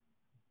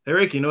Hey,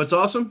 Rick, you know what's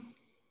awesome?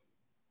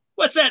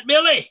 What's that,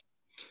 Billy?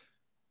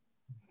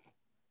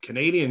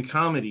 Canadian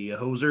comedy, you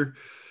hoser.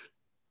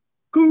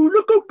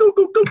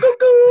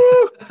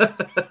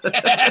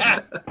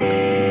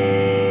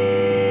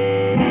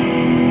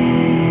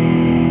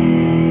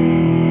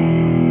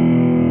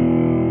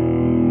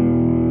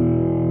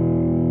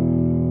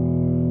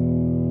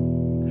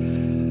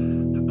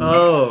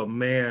 Oh,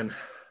 man.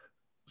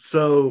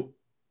 So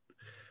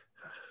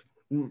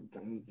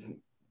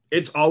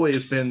it's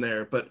always been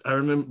there, but I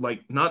remember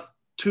like not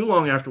too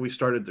long after we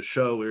started the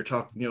show, we were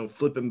talking,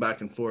 flipping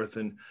back and forth,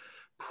 and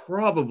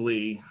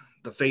probably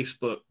the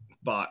Facebook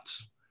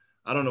bots.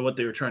 I don't know what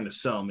they were trying to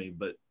sell me,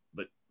 but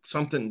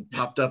something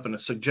popped up in a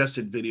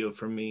suggested video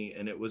for me,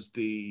 and it was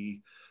the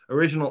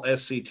original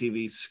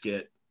SCTV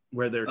skit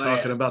where they're Oh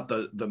talking yeah. about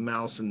the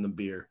mouse and the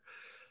beer.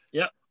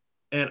 Yep.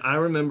 And I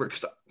remember,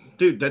 cause,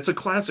 dude, that's a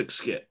classic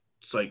skit.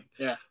 It's like,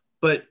 Yeah.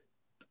 but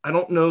I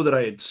don't know that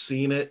I had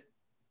seen it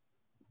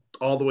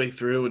all the way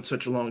through in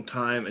such a long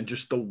time, and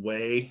just the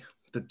way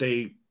that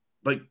they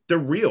like they're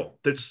real.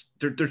 They're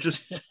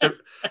just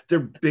they're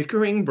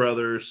bickering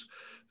brothers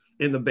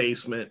in the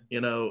basement.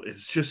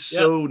 It's just Yep.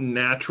 so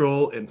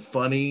natural and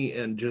funny,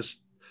 and just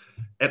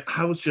and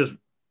I was just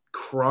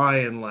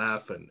crying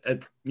laughing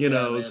at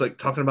Yeah, it's man. like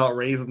talking about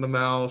raising the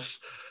mouse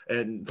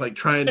and like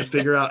trying to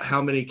figure out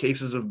how many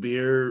cases of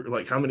beer,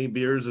 like how many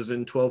beers is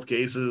in 12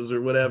 cases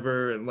or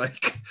whatever, and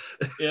like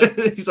Yep.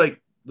 he's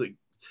like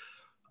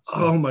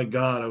oh my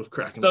god, I was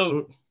cracking up. So,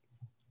 So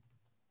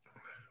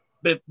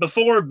but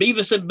before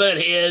Beavis and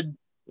Butthead,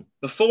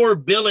 before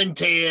Bill and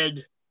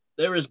Ted,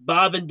 there was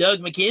Bob and Doug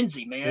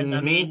McKenzie, man. I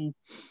mm-hmm. mean,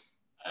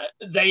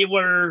 they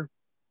were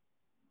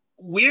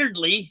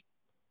weirdly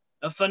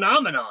a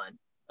phenomenon.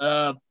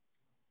 Uh,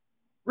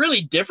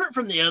 really different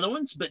from the other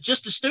ones, but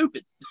just as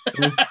stupid.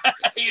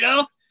 you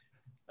know,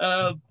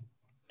 uh,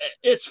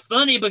 it's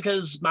funny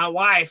because my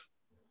wife,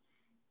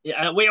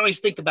 yeah, we always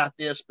think about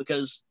this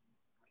because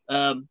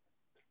um,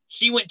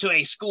 she went to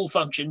a school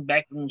function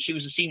back when she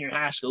was a senior in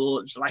high school.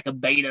 It's like a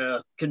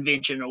beta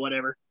convention or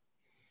whatever.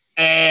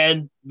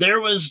 And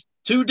there was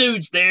two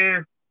dudes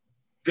there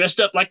dressed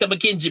up like the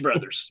McKenzie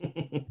brothers.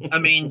 I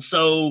mean,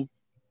 so,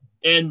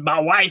 and my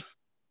wife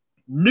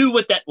knew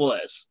what that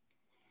was,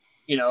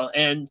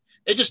 and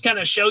it just kind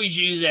of shows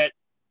you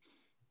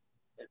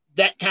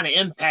that kind of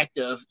impact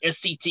of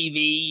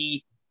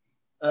SCTV,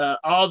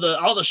 all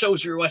the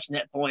shows we were watching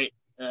at that point.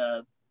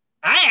 I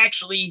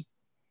actually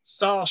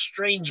saw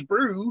Strange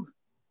Brew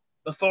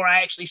before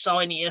I actually saw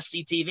any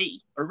SCTV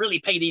or really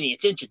paid any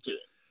attention to it.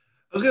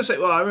 I was gonna say,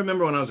 well, I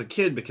remember when I was a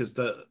kid because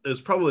it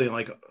was probably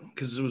like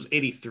because it was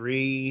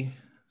 '83,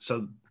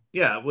 so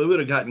yeah, we would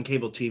have gotten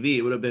cable TV.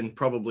 It would have been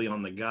probably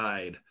on the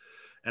guide,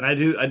 and I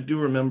do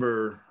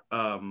remember.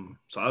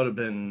 So I would have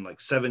been like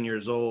 7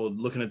 years old,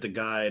 looking at the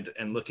guide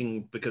and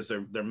looking because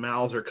their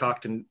mouths are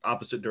cocked in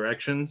opposite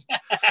directions,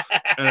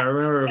 and I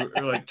remember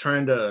like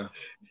trying to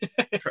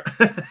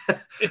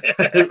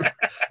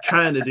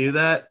do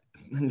that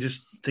and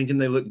just thinking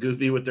they look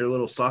goofy with their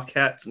little sock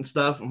hats and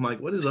stuff. I'm like,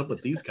 what is up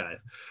with these guys?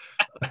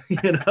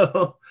 you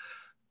know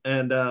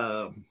and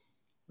uh,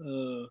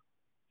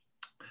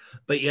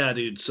 but yeah,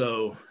 dude,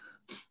 so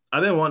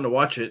I've been wanting to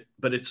watch it,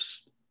 but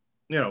it's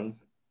you know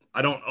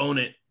I don't own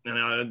it, and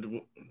I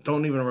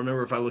don't even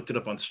remember if I looked it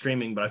up on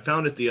streaming, but I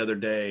found it the other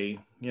day,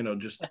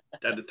 just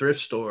at the thrift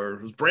store.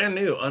 It was brand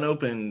new,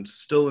 unopened,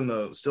 still in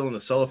the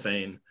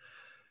cellophane.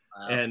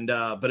 wow. And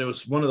but it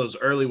was one of those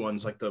early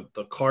ones, like the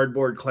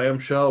cardboard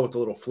clamshell with the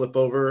little flip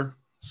over.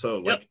 So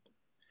Yep. like,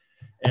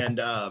 and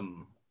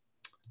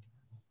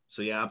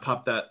so yeah, I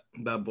popped that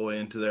boy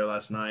into there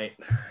last night,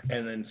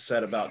 and then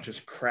set about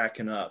just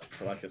cracking up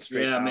for like a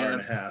straight Yeah, hour and man.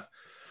 a half.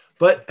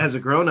 But as a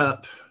grown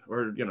up,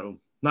 or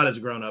not as a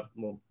grown up,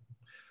 well,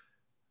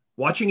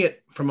 watching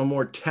it from a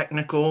more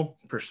technical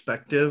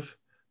perspective,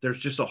 there's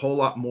just a whole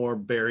lot more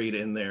buried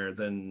in there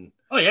than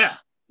Oh yeah.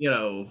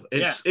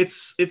 Yeah.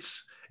 it's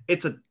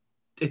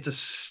a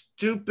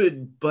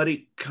stupid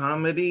buddy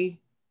comedy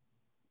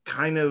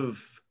kind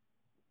of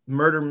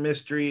murder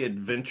mystery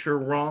adventure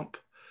romp.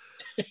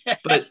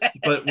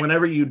 But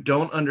whenever you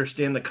don't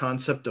understand the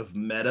concept of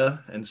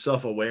meta and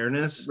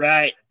self-awareness,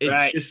 Right. it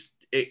Right. just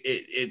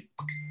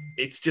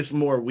it's just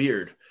more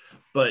weird.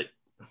 But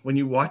when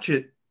you watch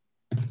it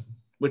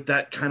with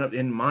that kind of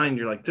in mind,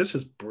 you're like, this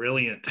is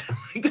brilliant.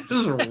 Like, this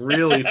is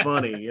really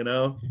funny.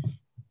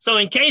 So,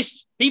 in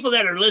case people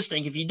that are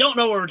listening, if you don't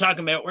know what we're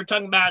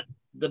talking about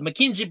the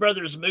McKenzie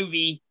brothers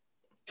movie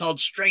called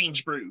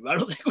Strange Brew. I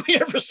don't think we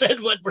ever said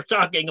what we're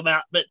talking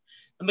about, but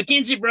the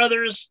McKenzie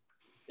brothers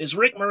is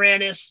Rick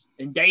Moranis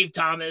and Dave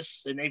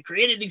Thomas, and they've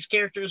created these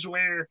characters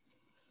where,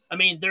 I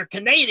mean, they're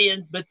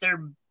Canadian, but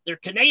they're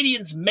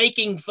Canadians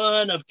making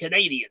fun of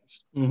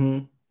Canadians.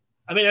 Mm-hmm.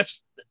 I mean,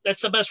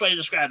 that's the best way to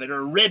describe it,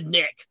 or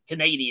redneck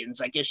Canadians,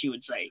 I guess you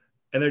would say.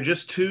 And they're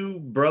just two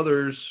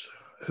brothers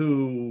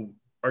who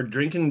are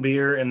drinking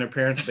beer in their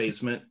parents'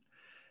 basement,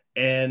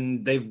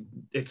 and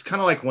it's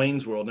kind of like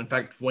Wayne's World. In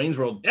fact, Wayne's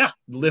World Yeah,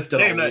 lifted a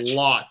very much.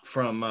 lot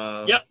from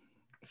Yep.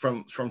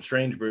 from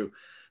Strange Brew.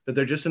 but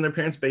they're just in their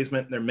parents'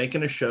 basement. They're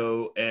making a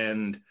show,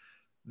 and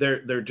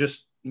they're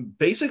just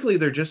basically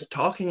they're just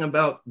talking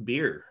about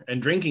beer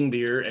and drinking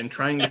beer and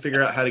trying to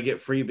figure out how to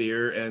get free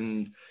beer.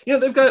 And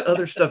they've got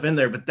other stuff in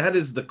there, but that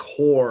is the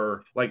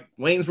core. Like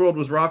Wayne's World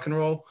was rock and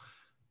roll.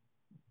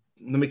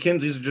 The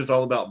McKenzies are just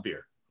all about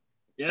beer.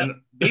 Yeah,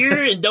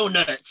 beer and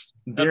donuts.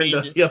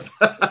 Yep.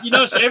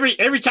 So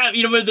every time,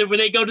 when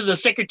they go to the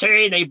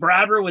secretary and they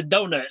bribe her with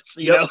donuts,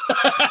 you know.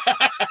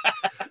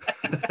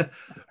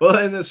 Well,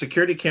 and the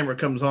security camera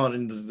comes on,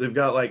 and they've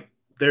got like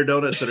their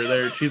donuts that are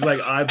there. She's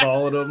like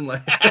eyeballing them,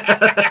 like.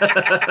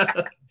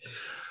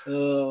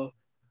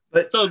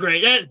 But so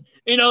great, and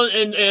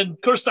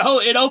of course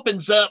it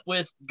opens up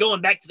with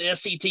going back to the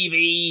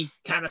SCTV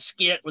kind of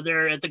skit where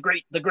they're at the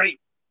Great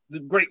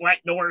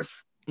White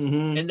North.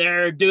 Mm-hmm. And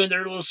they're doing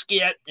their little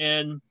skit,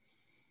 and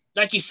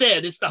like you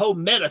said, it's the whole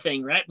meta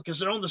thing, right? Because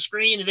they're on the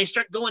screen and they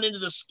start going into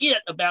the skit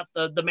about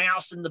the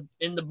mouse in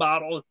the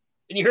bottle,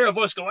 and you hear a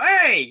voice go,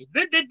 "Hey,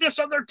 they did this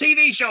on their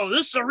TV show.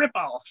 This is a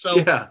ripoff." So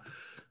yeah.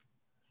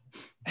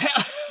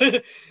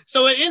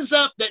 So it ends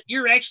up that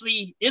you're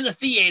actually in a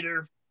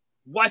theater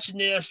watching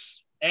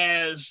this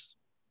as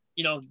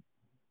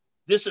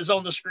this is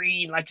on the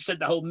screen, like I said,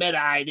 the whole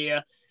meta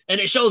idea. And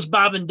it shows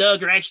Bob and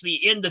Doug are actually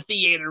in the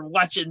theater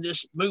watching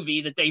this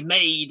movie that they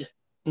made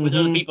with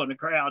other people in the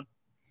crowd.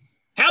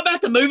 How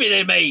about the movie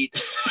they made?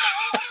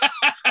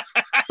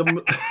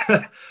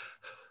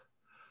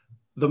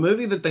 The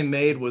movie that they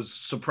made was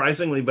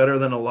surprisingly better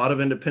than a lot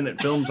of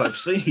independent films I've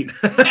seen.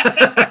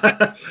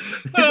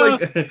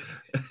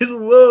 He's like,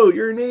 whoa,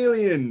 you're an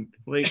alien.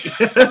 Like,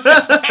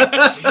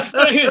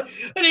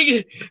 and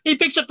he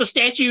picks up the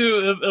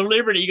Statue of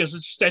Liberty. He goes,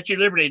 "It's Statue of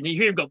Liberty," and you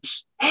hear him go,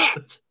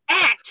 "Psst,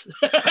 act."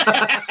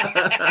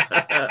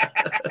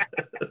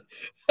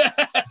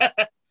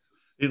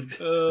 He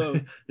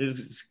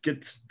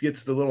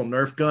gets the little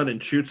Nerf gun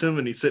and shoots him,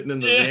 and he's sitting in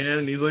the van,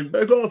 and he's like,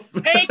 "Back off,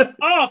 take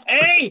off,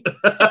 eh?"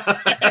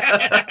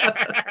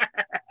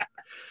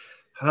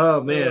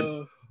 Oh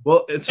man.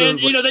 Well, they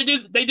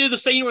do the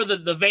scene where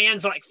the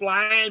van's like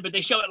flying, but they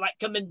show it like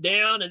coming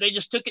down, and they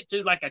just took it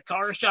to like a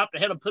car shop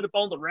and had them put up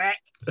on the rack,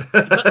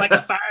 and put like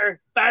a fire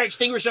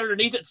extinguisher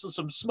underneath it, so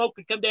some smoke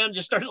could come down and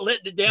just start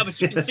letting it down,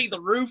 but you can see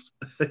the roof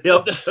of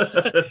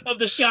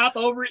the shop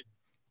over it.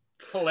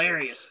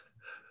 Hilarious.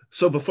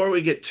 So before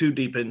we get too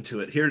deep into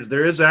it,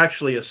 there is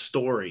actually a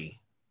story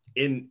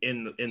in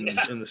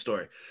the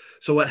story.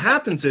 So what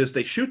happens is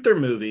they shoot their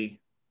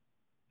movie,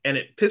 and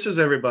it pisses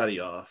everybody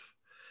off.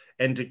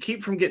 And to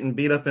keep from getting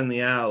beat up in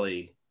the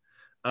alley,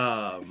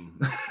 Bob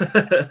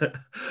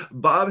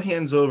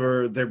hands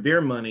over their beer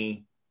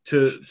money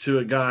to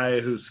a guy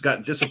who's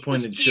got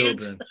disappointed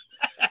children.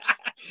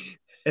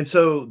 And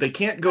so they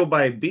can't go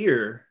buy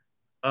beer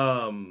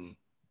to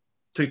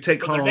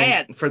take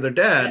home for their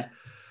dad. Yeah.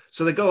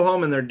 So they go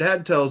home, and their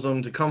dad tells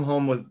them to come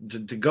home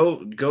to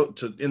go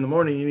to in the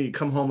morning. You need to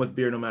come home with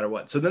beer no matter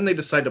what. So then they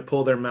decide to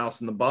pull their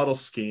mouse in the bottle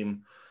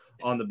scheme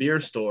on the beer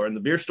store, and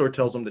the beer store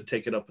tells them to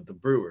take it up with the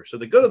brewer. So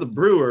they go to the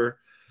brewer,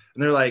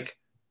 and they're like,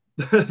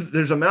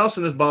 "There's a mouse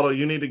in this bottle.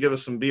 You need to give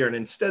us some beer." And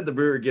instead, the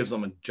brewer gives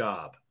them a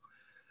job.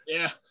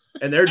 Yeah.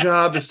 And their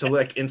job is to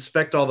like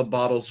inspect all the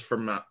bottles for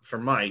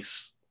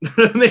mice,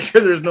 make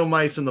sure there's no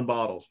mice in the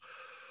bottles.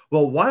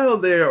 Well, while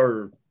they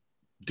are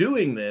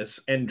doing this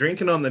and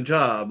drinking on the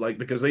job, like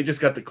because they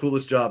just got the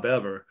coolest job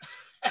ever,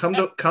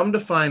 come to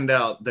find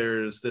out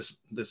there's this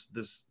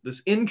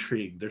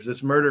intrigue. There's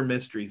this murder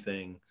mystery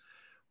thing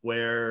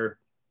where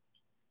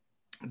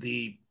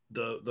the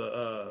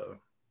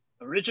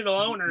original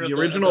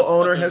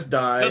owner has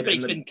died.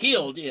 Company's been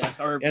killed,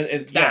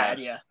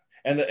 died.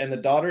 And the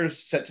daughter's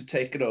set to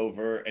take it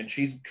over, and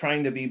she's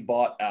trying to be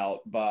bought out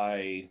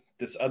by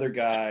this other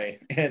guy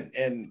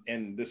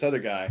and this other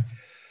guy.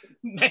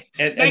 Max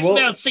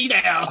Mount Sydow.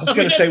 I was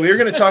going to say we were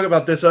going to talk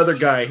about this other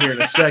guy here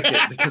in a second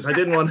because I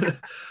didn't want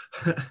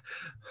to.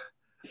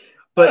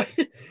 But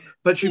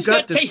you've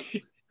got this.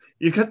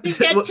 He's got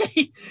teeth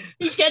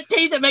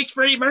that makes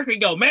Freddie Mercury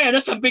go, "Man,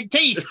 that's some big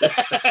teeth."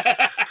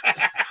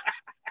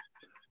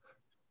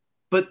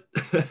 But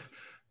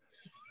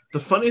the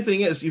funny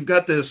thing is, you've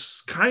got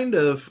this kind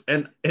of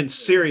and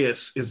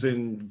serious is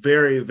in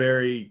very,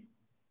 very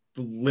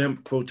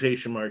limp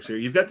quotation marks here.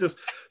 You've got this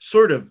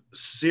sort of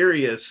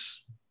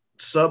serious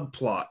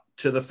subplot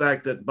to the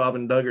fact that Bob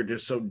and Doug are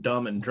just so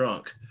dumb and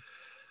drunk.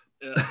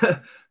 Yeah.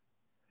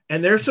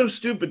 And they're so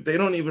stupid, they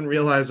don't even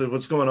realize that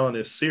what's going on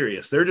is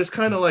serious. They're just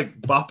kind of like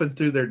bopping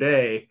through their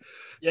day.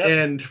 Yep.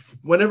 And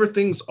whenever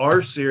things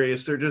are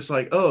serious, they're just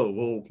like, "Oh,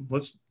 well,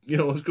 let's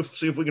go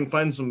see if we can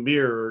find some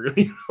beer." Or,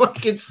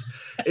 like it's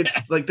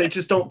like they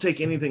just don't take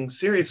anything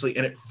seriously,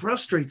 and it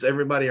frustrates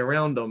everybody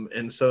around them.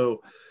 And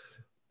so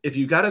if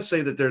you got to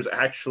say that there's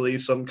actually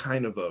some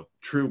kind of a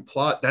true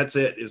plot, that's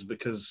it, is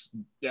because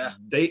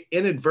they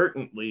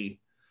inadvertently,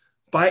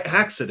 by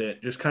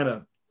accident, just kind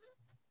of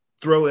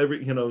throw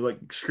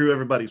screw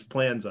everybody's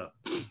plans up.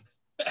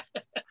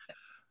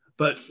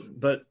 but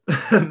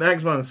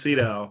Max von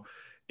Sydow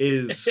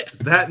is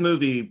that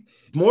movie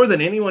more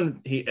than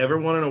anyone he ever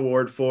won an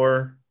award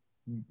for.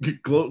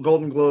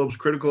 Golden Globes,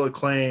 critical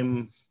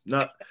acclaim.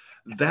 Not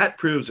that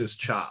proves his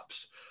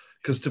chops,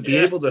 because to be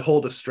able to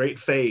hold a straight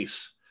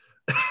face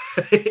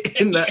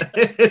in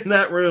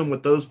that room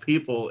with those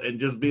people and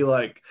just be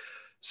like,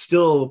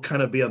 still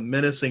kind of be a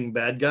menacing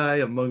bad guy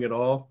among it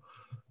all.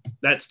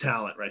 That's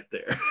talent right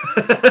there.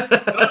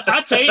 Well,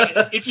 I tell you,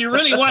 if you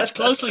really watch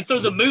closely through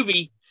the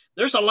movie,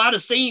 there's a lot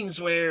of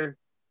scenes where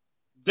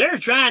they're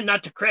trying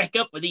not to crack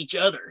up with each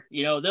other.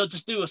 You know, they'll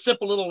just do a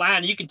simple little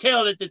line. You can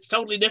tell that it's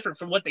totally different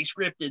from what they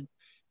scripted.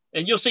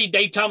 And you'll see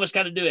Dave Thomas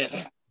kind of do it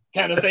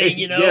kind of thing,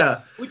 you know,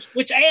 yeah.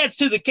 which adds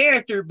to the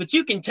character, but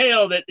you can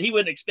tell that he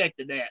wouldn't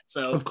expected that.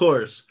 So of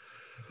course,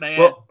 man,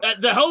 well,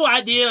 the whole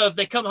idea of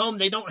they come home,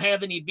 they don't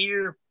have any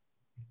beer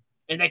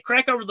and they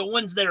crack over the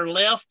ones that are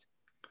left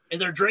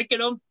and they're drinking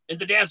them. And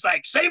the dad's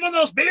like, save all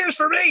those beers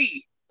for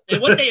me.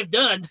 And what they have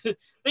done,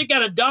 they've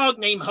got a dog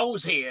named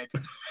Hosehead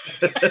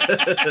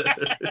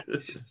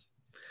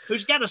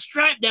who's got a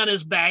stripe down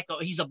his back.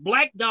 He's a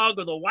black dog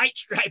with a white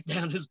stripe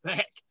down his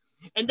back.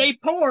 And they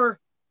pour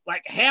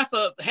like half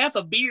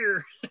a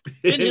beer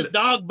in his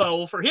dog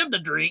bowl for him to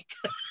drink.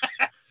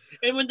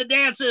 And when the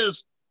dad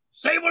says,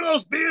 save one of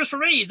those beers for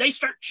me, they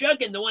start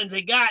chugging the ones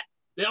they got.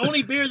 The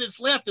only beer that's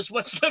left is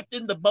what's left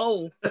in the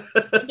bowl.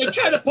 And they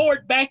try to pour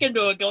it back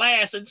into a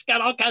glass, and it's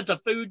got all kinds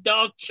of food,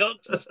 dog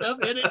chunks and stuff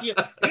in it.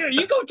 Here,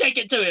 you go take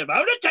it to him.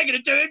 I'm not taking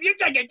it to him. You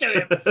take it to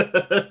him.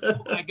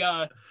 Oh, my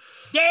God.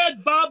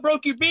 Dad, Bob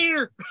broke your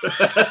beer.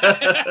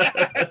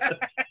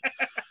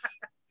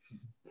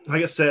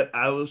 Like I said,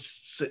 I was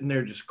sitting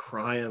there just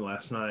crying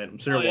last night. I'm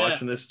sitting there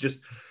watching this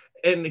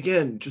and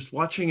again, just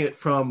watching it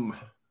from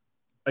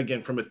a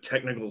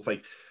technical,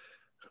 like,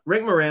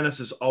 Rick Moranis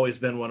has always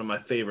been one of my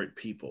favorite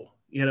people.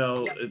 You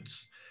know,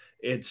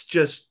 it's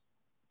just,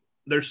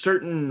 there's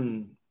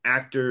certain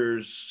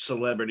actors,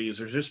 celebrities,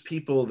 there's just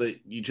people that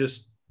you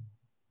just,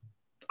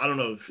 I don't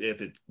know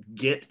if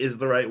get is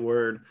the right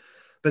word,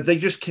 but they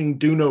just can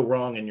do no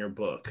wrong in your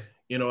book.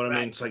 You know what I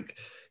mean? It's like,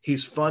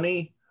 he's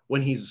funny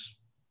when he's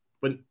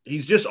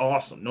just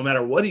awesome. No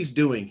matter what he's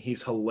doing,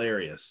 he's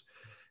hilarious.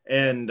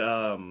 And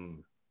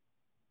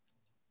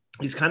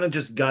he's kind of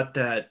just got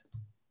that,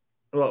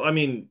 well, I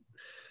mean,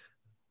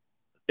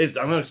 I'm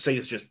going to say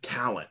it's just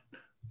talent,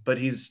 but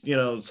he's, you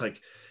know, it's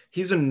like,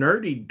 he's a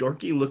nerdy,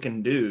 dorky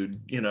looking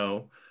dude, you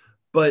know,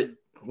 but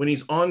when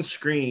he's on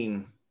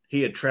screen,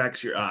 he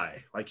attracts your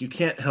eye. Like, you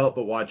can't help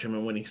but watch him.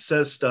 And when he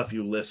says stuff,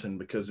 you listen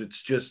because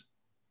it's just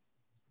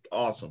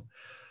awesome.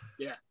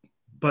 Yeah.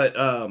 But,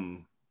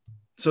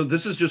 so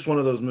this is just one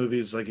of those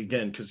movies, like,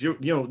 again, because you're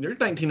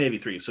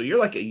 1983, so you're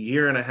like a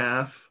year and a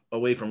half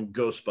away from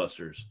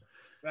Ghostbusters,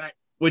 right?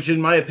 Which,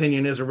 in my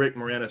opinion, is a Rick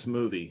Moranis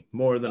movie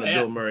more than a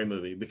Bill Murray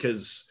movie,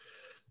 because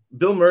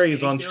Bill Murray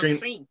is on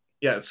screen.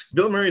 Yes,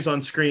 Bill Murray's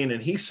on screen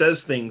and he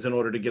says things in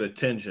order to get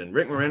attention.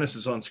 Rick Moranis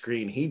is on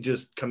screen; he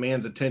just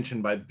commands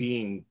attention by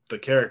being the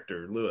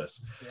character,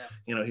 Lewis. Yeah.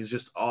 You know, he's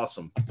just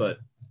awesome. But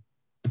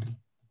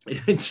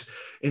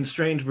in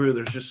Strange Brew,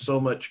 there's just so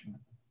much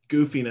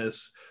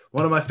goofiness.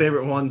 One of my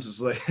favorite ones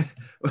is like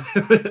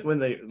when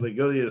they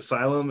go to the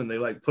asylum and they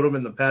like put them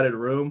in the padded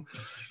room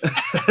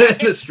in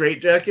the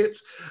straitjackets.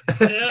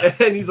 Yeah.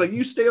 And he's like,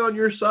 you stay on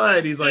your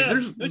side. He's like,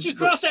 don't you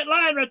cross that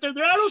line right there.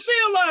 I don't see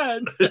a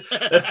line.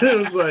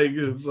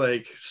 it was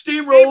like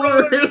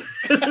steamroller.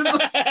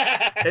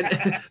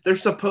 And they're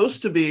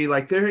supposed to be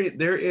like,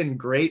 they're in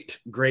great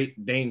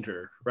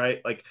danger, right?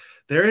 Like,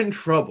 they're in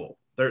trouble.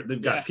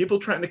 They've got people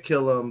trying to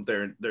kill them.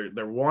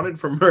 They're wanted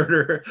for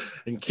murder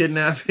and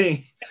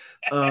kidnapping,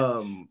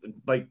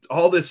 like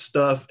all this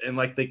stuff, and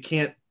like they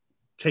can't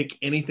take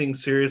anything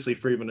seriously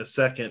for even a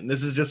second. And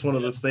this is just one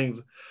of those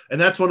things,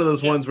 and that's one of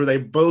those ones where they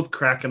both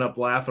cracking up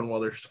laughing while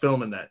they're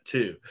filming that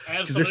too.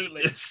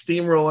 Absolutely, they're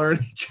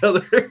steamrolling each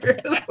other.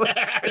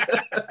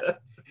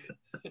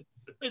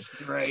 It's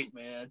great,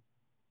 man.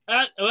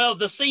 Well,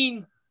 the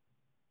scene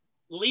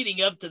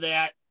leading up to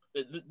that,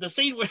 the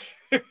scene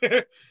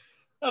where.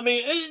 I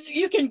mean,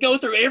 you can go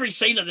through every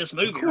scene of this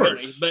movie,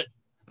 really, but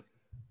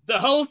the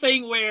whole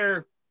thing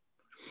where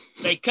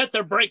they cut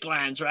their brake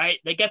lines, right?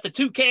 They got the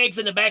two kegs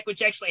in the back,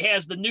 which actually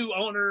has the new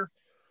owner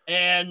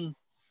and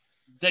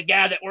the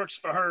guy that works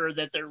for her,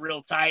 that they're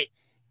real tight.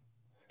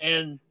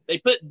 And they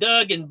put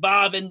Doug and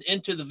Bob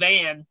into the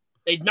van.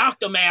 They knocked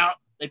them out.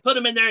 They put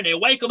them in there and they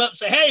wake them up and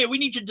say, hey, we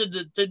need you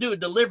to do a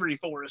delivery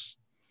for us.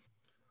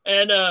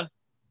 And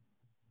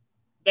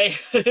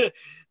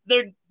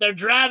they're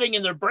driving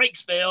and their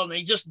brakes fail and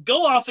they just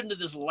go off into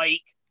this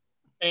lake.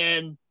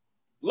 And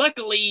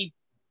luckily,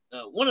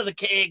 one of the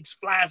kegs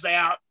flies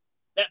out.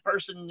 That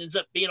person ends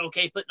up being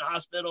okay, put in the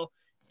hospital.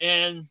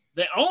 And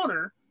the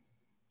owner,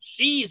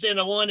 she's in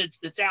a one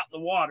that's out in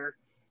the water.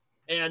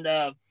 And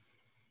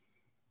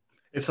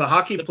it's the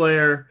hockey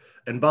player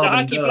and Bob. The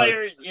hockey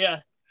player,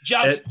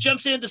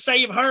 jumps in to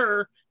save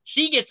her.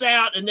 She gets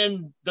out, and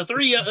then the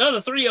other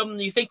three of them,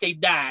 you think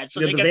they've died. So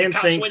they got the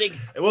cops waiting.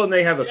 Well, and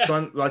they have a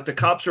sun. Like, the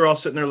cops are all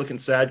sitting there looking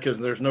sad because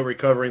there's no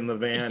recovering the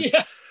van.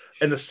 Yeah.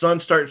 And the sun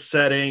starts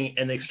setting,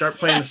 and they start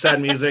playing the sad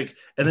music,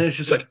 and then it's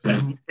just like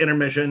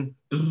intermission.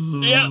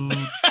 Yep.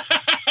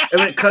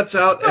 and it cuts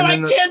out, for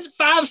and like then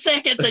 5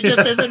 seconds. It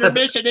just says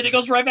intermission, and it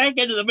goes right back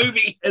into the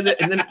movie. and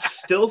then it's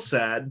still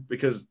sad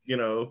because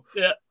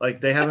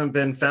like they haven't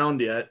been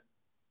found yet.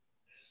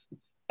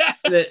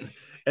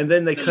 And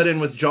then they cut in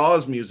with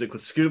Jaws music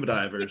with scuba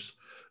divers.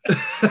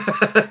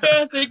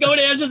 Yeah, they go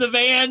down to the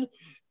van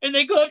and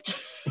they go up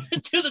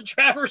to the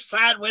driver's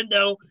side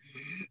window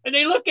and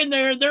they look in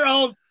there and they're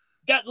all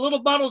got little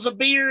bottles of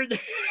beer.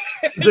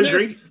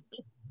 They're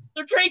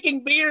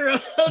drinking beer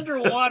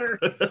underwater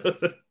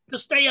to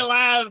stay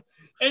alive.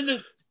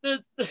 And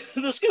the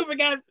scuba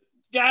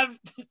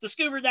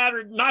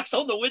diver knocks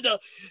on the window.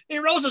 He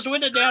rolls his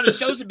window down and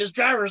shows him his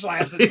driver's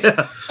license.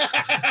 Yeah.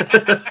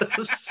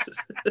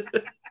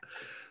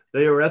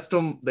 They arrest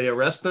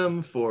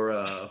them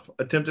for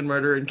attempted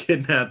murder and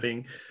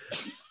kidnapping.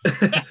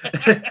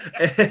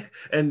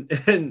 and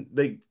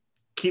they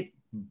keep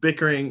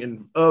bickering,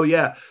 and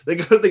they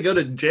go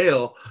to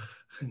jail.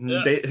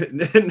 Yeah.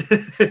 And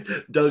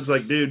Doug's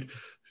like, dude,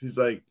 he's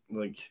like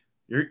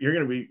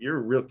you're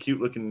real cute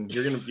looking.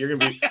 You're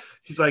gonna be.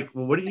 He's like,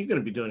 well, what are you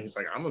gonna be doing? He's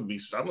like, I'm gonna be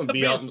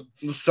out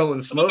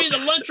selling smoke. I'm gonna be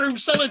in the lunchroom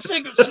selling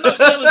cigarettes,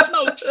 selling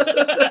smokes.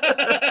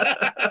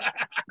 I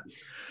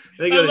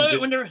love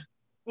it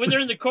when they're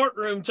in the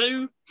courtroom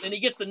too, and he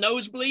gets the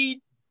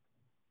nosebleed.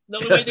 The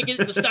only way they get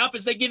it to stop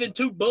is they give him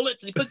 2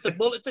 bullets, and he puts the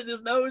bullets in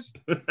his nose.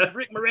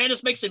 Rick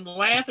Moranis makes him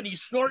laugh, and he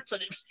snorts,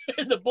 and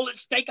the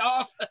bullets take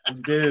off.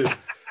 Dude,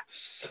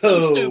 so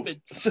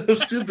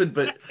stupid.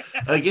 But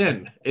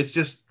again, it's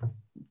just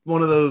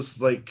one of those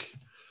like.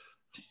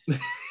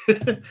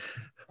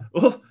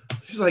 Well,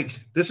 she's like,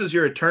 "This is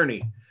your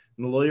attorney."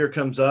 And the lawyer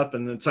comes up,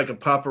 and it's like a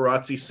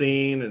paparazzi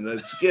scene, and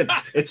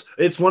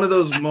it's one of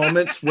those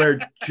moments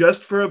where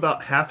just for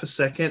about half a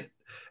second,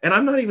 and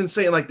I'm not even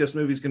saying like this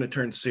movie's going to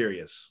turn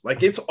serious,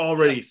 like it's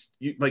already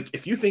like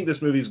if you think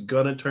this movie's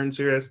gonna turn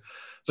serious,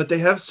 but they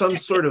have some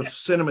sort of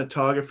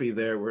cinematography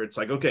there where it's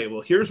like, okay,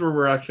 well, here's where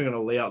we're actually going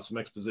to lay out some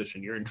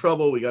exposition. You're in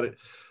trouble, we got it.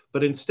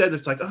 But instead,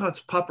 it's like, oh,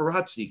 it's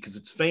paparazzi because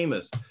it's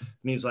famous, and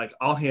he's like,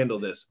 I'll handle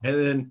this, and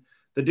then.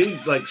 The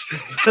dude like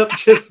straight up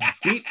just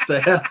beats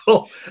the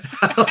hell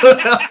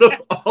out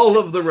of all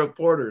of the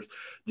reporters.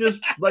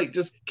 Just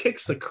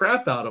kicks the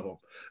crap out of them.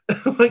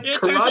 Like it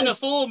turns into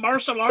full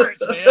martial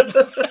arts, man.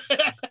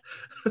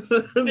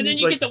 And then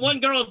you get the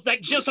one girl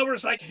that jumps over and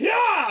is like,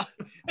 yeah.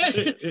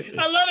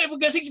 I love it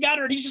because he's got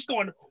her and he's just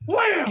going,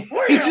 wham,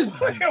 wham, he just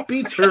wham.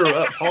 Beats her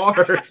up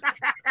hard.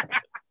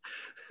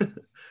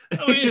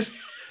 Oh, yeah.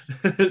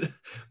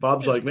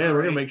 Bob's like, man,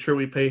 we're gonna make sure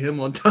we pay him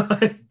on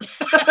time.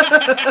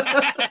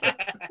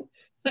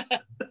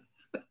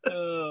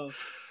 Oh,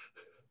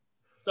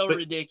 so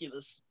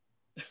ridiculous.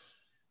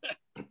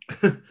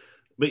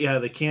 But yeah,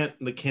 they can't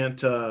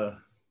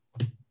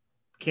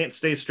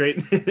stay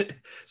straight.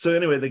 So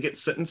anyway, they get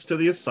sentenced to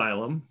the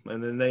asylum,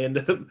 and then they end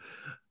up.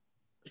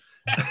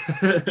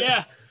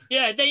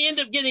 yeah, they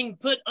end up getting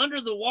put under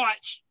the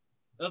watch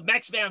of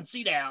Max von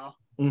Sydow.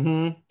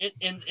 Mm-hmm.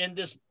 In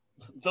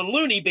the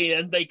loony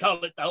bin, they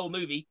call it the whole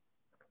movie.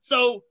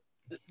 So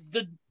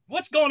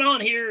what's going on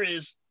here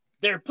is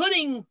they're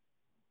putting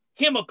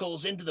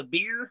chemicals into the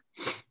beer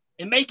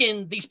and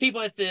making these people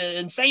at the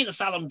insane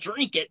asylum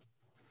drink it,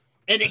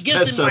 and it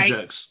gives them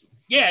subjects.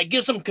 It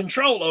gives them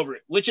control over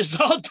it, which is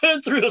all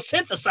done through a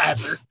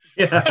synthesizer.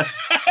 Yeah,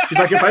 he's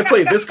like, if I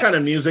play this kind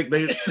of music,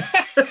 they.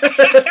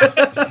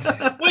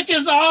 Which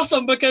is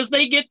awesome because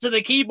they get to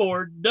the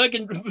keyboard. Doug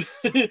and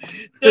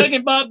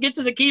Bob get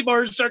to the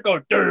keyboard and start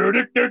going,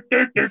 and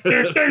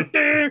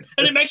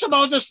it makes them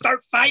all just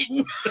start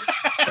fighting.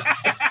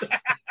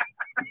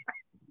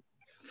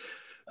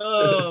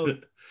 Oh,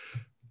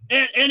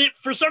 and it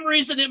for some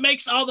reason it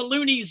makes all the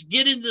loonies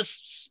get into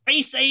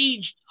space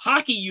age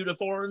hockey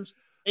uniforms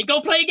and go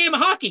play a game of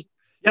hockey.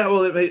 Yeah,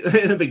 well,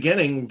 in the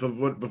beginning,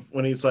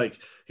 when he's like,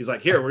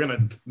 here, we're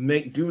gonna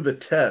do the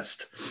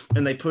test,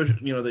 and they push,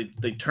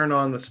 they turn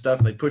on the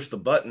stuff, they push the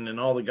button, and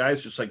all the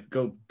guys just like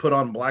go put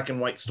on black and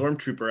white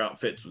stormtrooper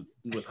outfits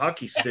with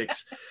hockey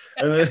sticks,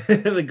 and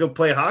then they go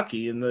play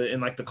hockey in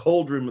like the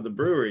cold room of the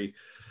brewery.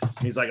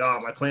 And he's like,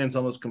 oh, my plan's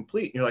almost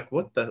complete. And you're like,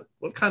 what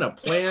kind of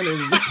plan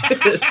is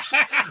this?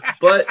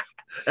 But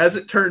as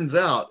it turns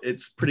out,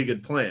 it's a pretty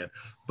good plan.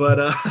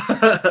 But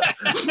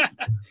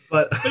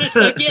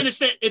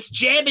it's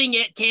jabbing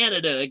at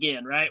Canada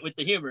again, right? With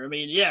the humor. I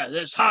mean, yeah,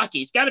 there's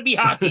hockey. It's got to be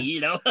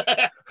hockey,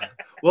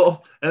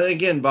 Well, and then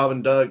again, Bob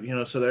and Doug,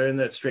 so they're in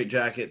that straight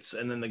jackets,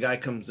 and then the guy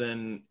comes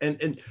in,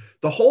 and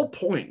the whole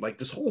point, like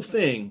this whole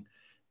thing,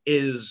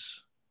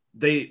 is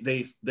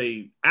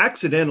they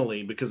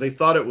accidentally, because they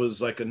thought it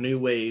was like a new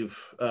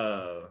wave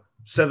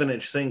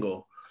 7-inch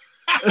single.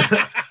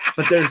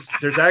 But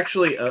there's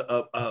actually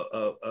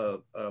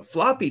a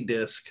floppy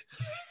disk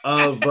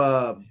of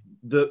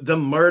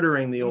them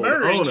murdering the old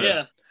owner.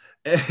 Yeah.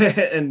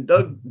 And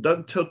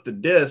Doug took the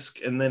disc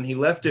and then he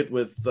left it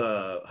with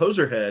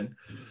Hoserhead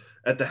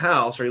at the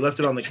house, or he left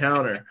it on the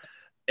counter.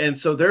 And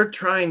so they're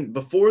trying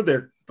before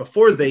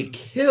they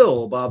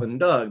kill Bob and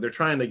Doug, they're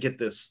trying to get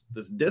this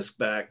disc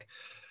back.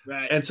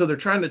 Right. And so they're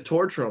trying to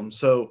torture them.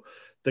 So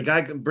the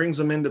guy brings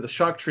him into the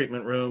shock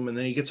treatment room, and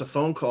then he gets a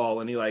phone call,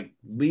 and he like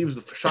leaves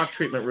the shock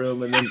treatment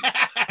room, and then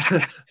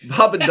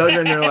Bob and Doug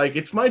are in there like,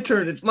 it's my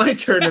turn, and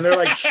they're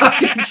like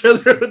shocking each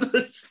other with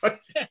the shock.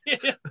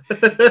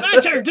 My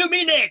turn, do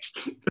me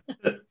next.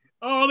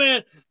 Oh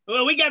man,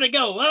 well, we gotta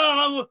go.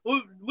 Oh,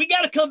 we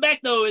gotta come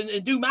back though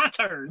and do my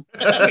turn.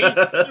 I mean,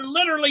 they're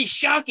literally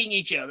shocking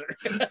each other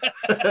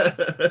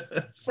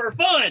for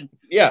fun.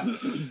 Yeah.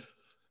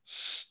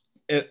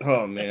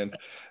 Oh man.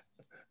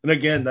 And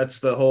again, that's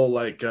the whole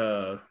like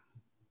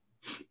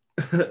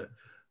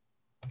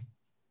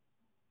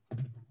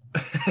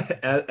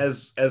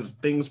as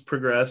things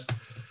progress,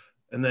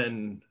 and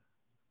then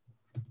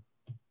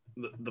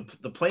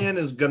the plan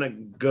is gonna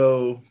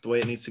go the way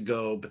it needs to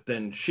go, but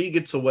then she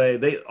gets away.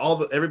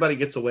 Everybody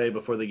gets away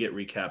before they get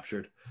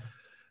recaptured,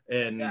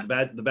 and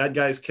the bad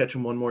guys catch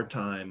them one more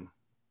time,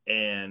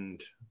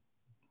 and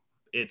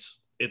it's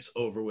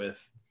over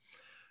with.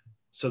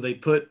 So they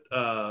put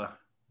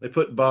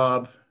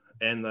Bob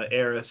and the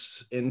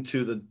heiress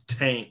into the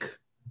tank,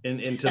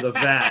 into the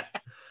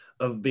vat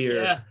of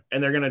beer,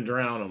 and they're gonna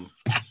drown them.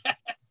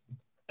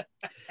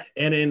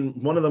 And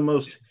in one of the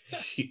most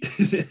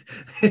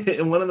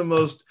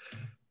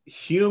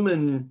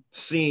human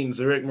scenes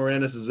that Rick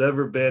Moranis has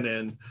ever been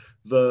in,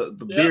 the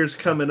beer's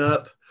coming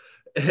up,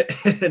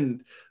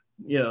 and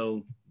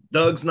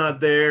Doug's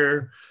not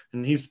there,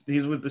 and he's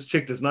with this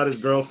chick that's not his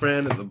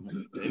girlfriend,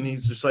 and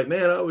he's just like,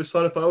 man, I always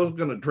thought if I was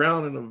gonna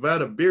drown in a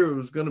vat of beer, it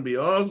was gonna be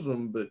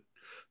awesome, but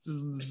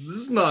this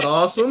is not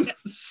awesome.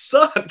 This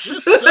sucks.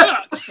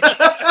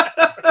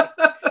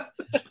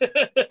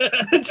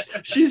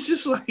 She's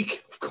just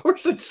like, of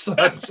course it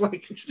sucks.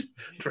 Like,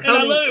 and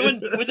I love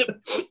it when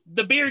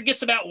the beer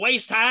gets about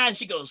waist high, and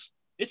she goes,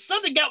 "It's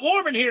suddenly got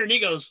warm in here," and he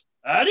goes,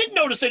 "I didn't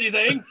notice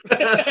anything."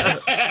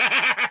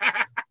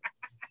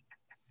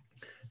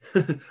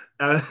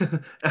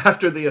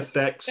 After the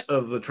effects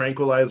of the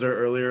tranquilizer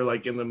earlier,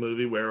 like in the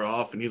movie, wear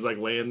off, and he's like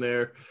laying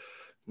there,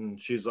 and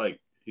he's like,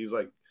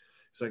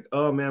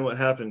 "Oh man, what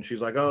happened?"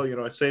 She's like, "Oh,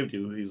 I saved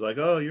you." He's like,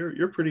 "Oh,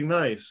 you're pretty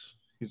nice."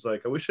 He's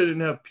like, "I wish I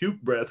didn't have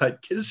puke breath.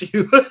 I'd kiss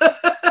you."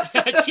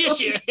 I'd kiss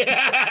you.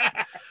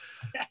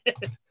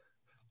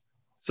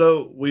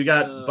 So we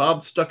got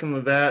Bob stuck in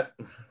the vat.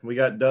 We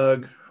got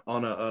Doug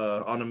on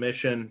a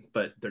mission,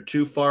 but they're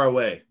too far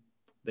away.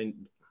 They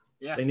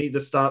need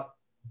to stop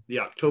the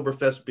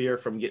Oktoberfest beer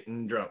from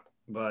getting drunk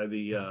by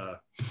the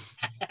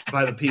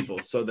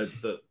people, so that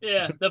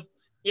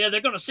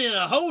they're going to send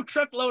a whole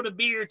truckload of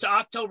beer to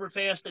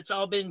Oktoberfest that's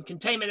all been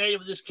contaminated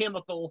with this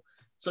chemical,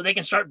 so they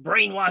can start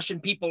brainwashing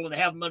people and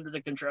have them under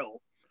their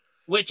control.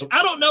 Which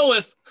I don't know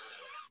if,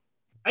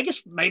 I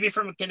guess maybe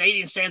from a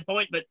Canadian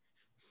standpoint, but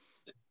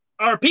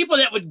are people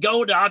that would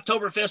go to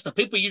Oktoberfest the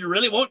people you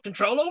really want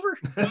control over?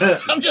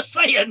 I'm just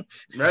saying.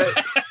 Right.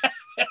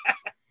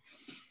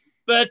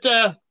 But,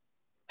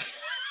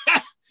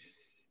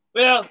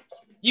 well,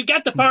 you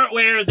got the part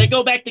where they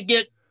go back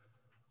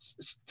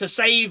to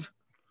save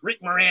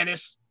Rick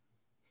Moranis,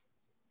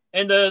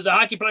 and the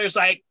hockey player's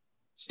like,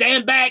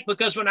 stand back,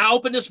 because when I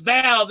open this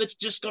valve,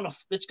 it's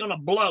gonna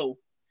blow.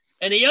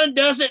 And he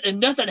undoes it and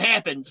nothing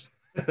happens.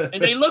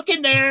 And they look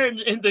in there,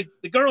 and the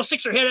girl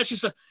sticks her head out. She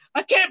says,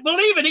 "I can't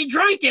believe it. He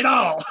drank it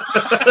all."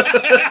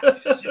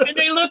 And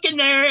they look in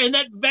there, and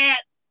that vat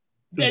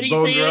that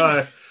he's in,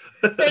 dry.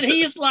 And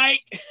he's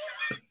like,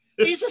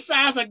 he's the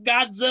size of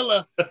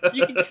Godzilla.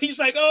 He's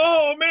like,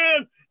 "Oh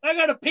man, I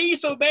got to pee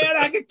so bad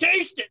I can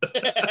taste it."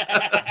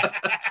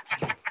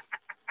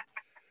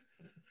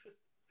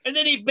 And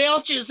then he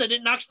belches, and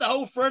it knocks the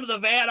whole front of the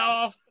vat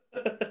off.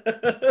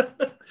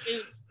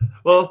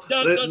 Well,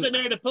 Doug goes in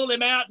there to pull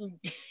him out, and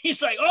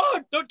he's like,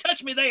 "Oh, don't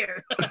touch me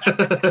there."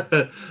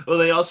 Well,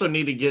 they also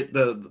need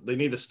to they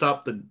need to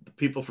stop the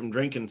people from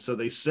drinking, so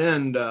they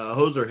send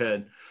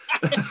Hoserhead.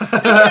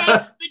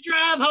 They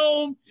drive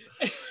home.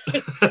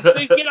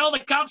 They get all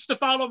the cops to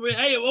follow me.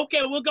 Hey, okay,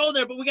 we'll go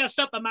there, but we got to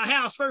stop at my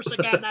house first. I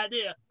got an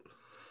idea.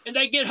 And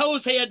they get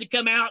Hosehead to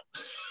come out,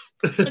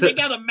 and they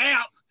got a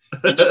map.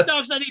 And this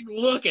dog's not even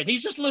looking.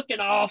 He's just looking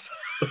off.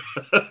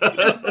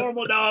 A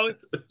normal dog.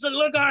 So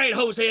look, all right,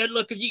 Hosehead,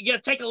 look, if you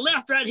got to take a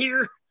left right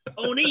here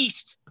on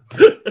east,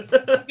 you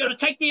got to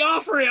take the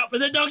off ramp.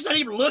 But the dog's not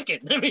even looking.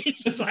 I mean,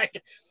 he's just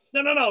like,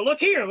 no, look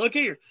here.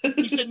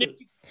 He said, if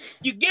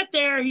you get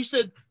there, he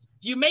said,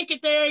 if you make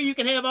it there, you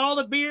can have all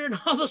the beer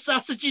and all the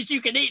sausages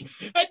you can eat.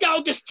 That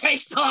dog just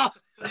takes off.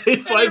 He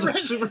flies like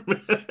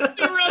Superman.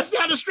 He runs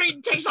down the street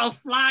and takes off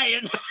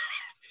flying.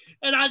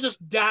 And I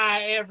just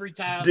die every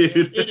time. Dude.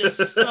 Man. It is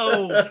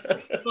so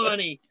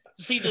funny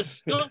to see this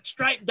skunk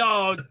striped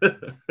dog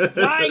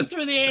flying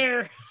through the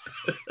air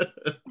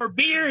for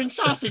beer and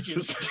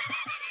sausages.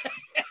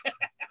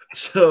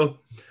 So,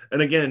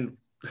 and again,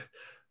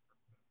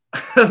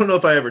 I don't know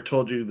if I ever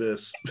told you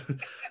this.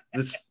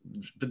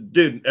 But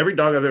dude, every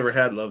dog I've ever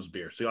had loves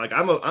beer. See, like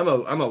I'm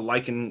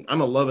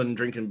a loving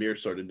drinking beer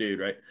sort of dude,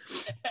 right?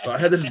 So I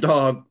had this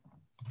dog.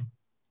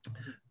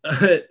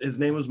 His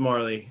name was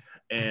Marley.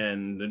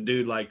 And the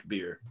dude liked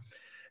beer,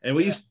 and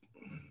we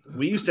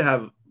used to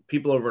have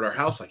people over at our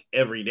house like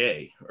every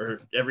day or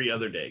every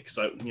other day. Cause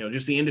I,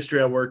 just the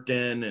industry I worked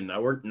in, and I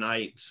worked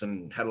nights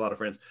and had a lot of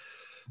friends.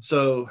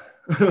 So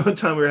one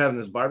time we were having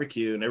this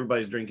barbecue and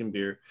everybody's drinking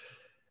beer,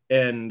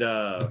 and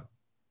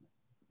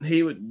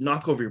he would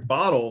knock over your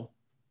bottle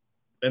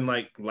and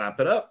like lap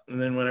it up. And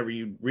then whenever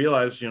you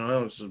realize,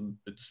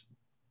 it's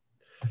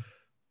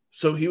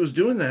so he was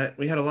doing that.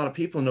 We had a lot of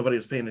people and nobody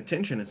was paying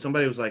attention. And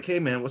somebody was like, "Hey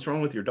man, what's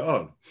wrong with your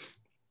dog?"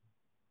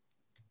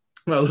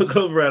 And I look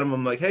over at him.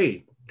 I'm like,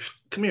 "Hey,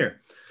 come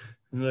here."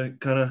 And like,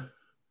 kind of,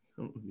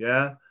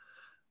 yeah.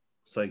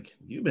 It's like,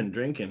 "You've been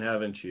drinking,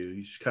 haven't you?"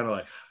 He's kind of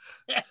like,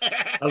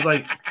 I was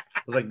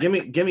like, give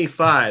me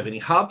 5. And he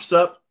hops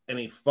up and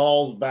he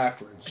falls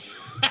backwards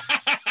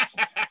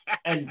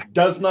and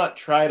does not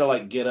try to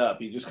like get up.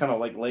 He just kind of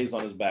like lays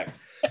on his back.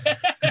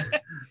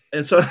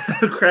 And so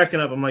I'm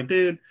cracking up. I'm like,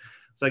 "Dude,"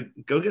 it's like,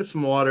 "go get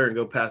some water and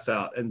go pass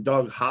out." And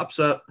dog hops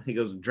up. He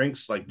goes and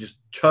drinks, like just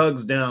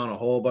chugs down a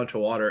whole bunch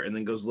of water, and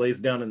then goes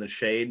lays down in the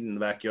shade in the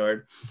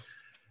backyard.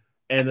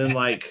 And then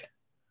like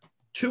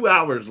 2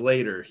 hours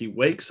later, he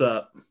wakes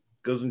up,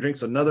 goes and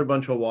drinks another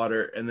bunch of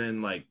water, and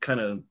then like kind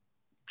of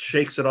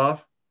shakes it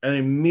off, and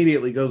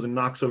immediately goes and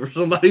knocks over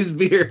somebody's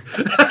beer.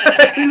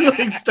 He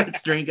like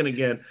starts drinking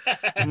again.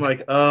 I'm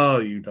like, "Oh,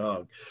 you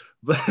dog."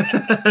 But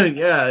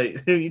yeah,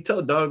 you tell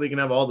a dog they can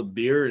have all the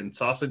beer and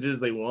sausages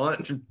they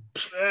want.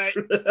 Right.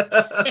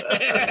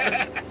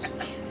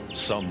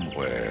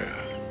 Somewhere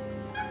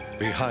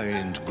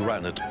behind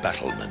granite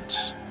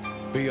battlements,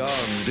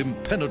 beyond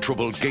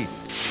impenetrable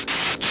gates,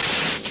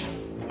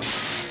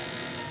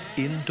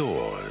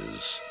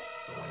 indoors,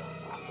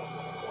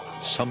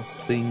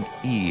 something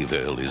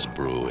evil is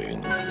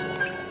brewing,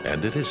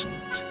 and it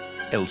isn't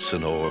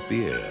Elsinore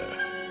beer.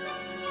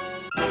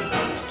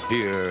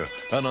 Here,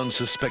 an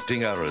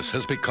unsuspecting heiress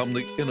has become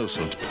the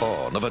innocent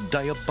pawn of a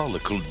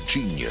diabolical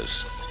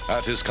genius.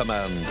 At his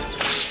command,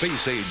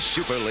 space-age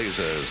super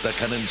lasers that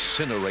can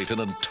incinerate an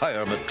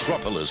entire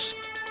metropolis.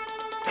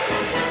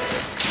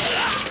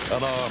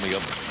 An army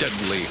of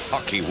deadly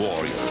hockey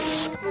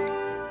warriors.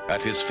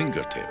 At his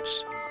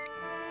fingertips,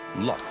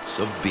 lots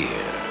of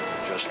beer.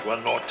 Just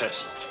one more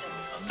test,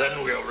 and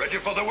then we are ready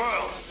for the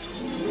world.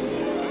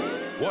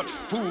 What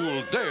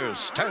fool dares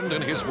stand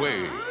in his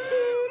way?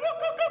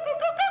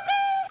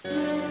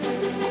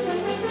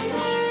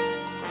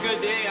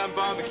 Good day, I'm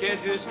Bob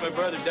McKenzie. This is my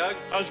brother Doug.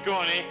 How's it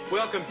going, eh?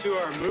 Welcome to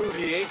our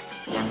movie, eh?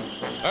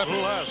 At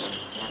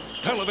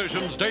last,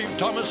 television's Dave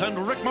Thomas and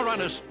Rick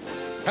Moranis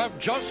have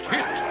just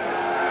hit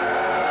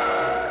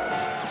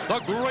the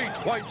great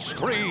white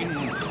screen.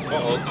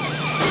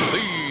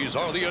 These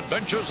are the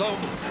adventures of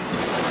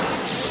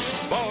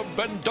Bob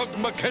and Doug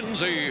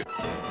McKenzie.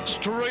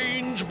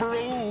 Strange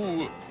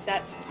Brew.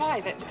 That's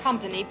private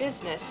company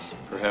business.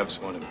 Perhaps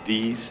one of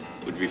these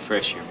would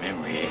refresh your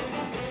memory, eh?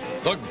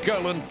 The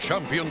gallant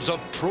champions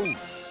of truth.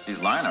 He's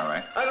lying, all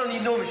right. I don't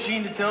need no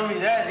machine to tell me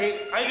that. Hey,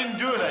 I didn't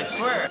do it, I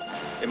swear.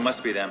 It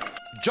must be them.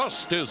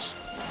 Justice.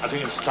 I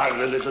think it's time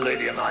the little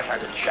lady and I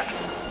had a chat.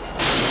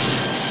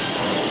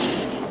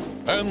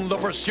 And the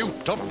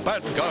pursuit of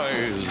bad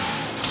guys.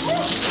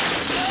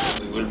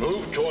 We will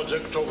move towards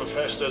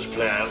Oktoberfest as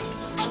planned.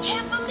 I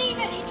can't believe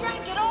it. He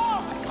drank it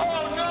all.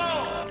 Oh,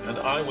 no! And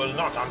I will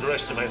not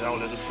underestimate our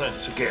little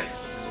friends again.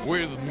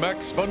 With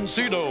Max von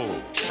Sydow.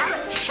 Shut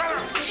up! Shut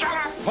up! Shut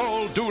up!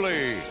 Paul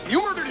Dooley.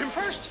 You murdered him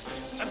first.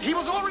 He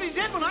was already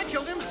dead when I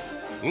killed him.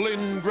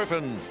 Lynn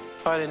Griffin.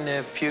 If I didn't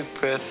have puke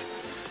breath,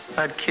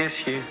 I'd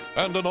kiss you.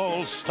 And an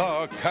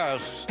all-star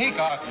cast. Take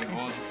off, you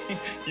old.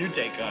 You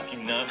take off,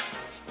 you nut.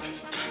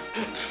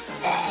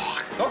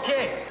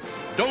 Okay.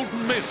 Don't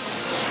miss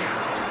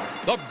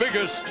the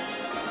biggest,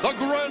 the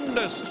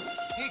grandest,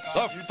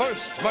 the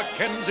first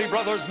Mackenzie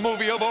Brothers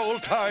movie of all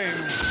time.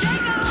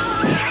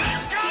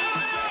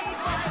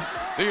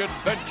 The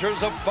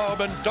Adventures of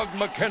Bob and Doug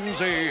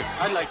McKenzie.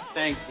 I'd like to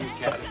thank the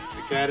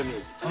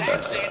Academy.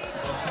 That's it.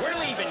 We're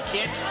leaving,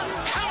 kids.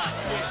 Come on.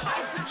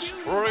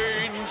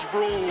 Strange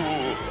Brew.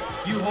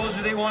 You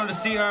hoser, they wanted to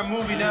see our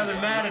movie, now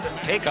they're mad at us.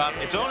 Hey, Cop,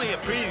 it's only a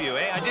preview,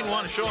 eh? I didn't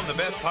want to show them the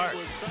best part.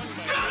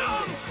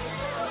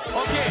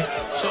 Okay,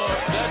 so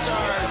that's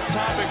our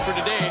topic for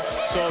today.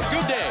 So,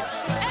 good day.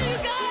 Hey, you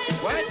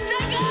guys! What?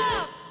 Back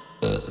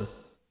up!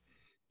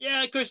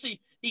 Yeah, of course,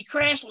 he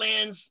crash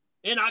lands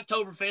in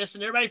Oktoberfest,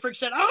 and everybody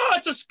freaks out. "Oh,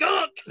 it's a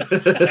skunk!"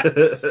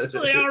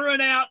 So they all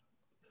run out.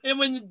 And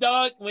when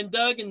Doug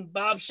and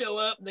Bob show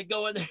up and they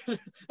go in there,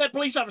 that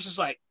police officer's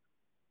like,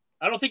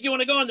 "I don't think you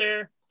want to go in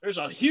there. There's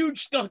a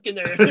huge skunk in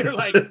there." And they're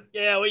like,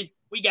 "Yeah, we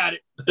got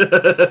it."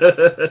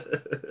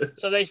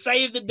 So they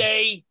save the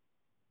day,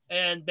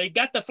 and they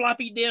got the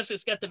floppy disk.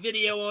 It's got the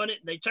video on it.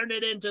 And they turn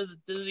it into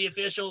the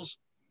officials.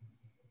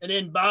 And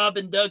then Bob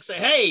and Doug say,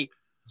 "Hey,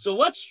 so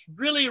what's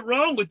really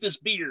wrong with this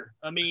beer?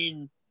 I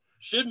mean,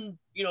 do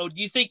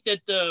you think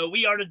that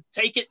we are to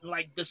take it and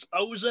like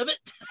dispose of it?"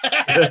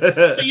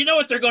 So you know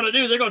what they're going to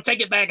do? They're going to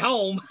take it back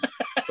home.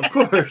 Of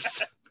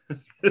course.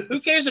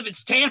 Who cares if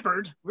it's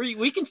tampered?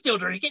 We can still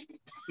drink it.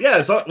 Yeah,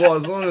 as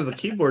long as the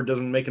keyboard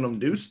doesn't making them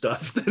do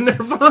stuff, then they're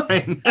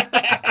fine.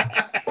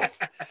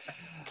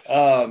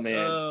 Oh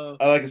man,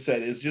 like I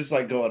said, it's just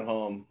like going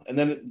home, and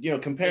then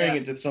comparing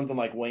it to something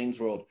like Wayne's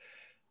World.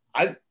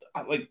 I'd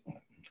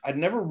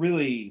never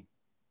really.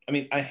 I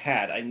mean,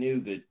 I knew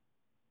that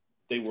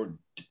they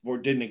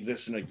didn't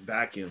exist in a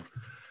vacuum,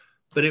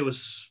 but it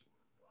was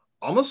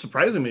almost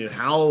surprising me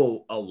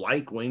how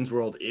alike Wayne's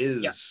World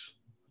is.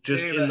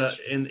 Just in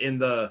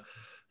the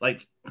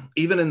like,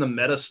 even in the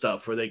meta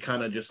stuff where they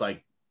kind of just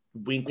like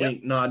wink,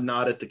 wink,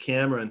 nod at the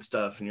camera and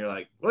stuff. And you're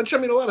like, which I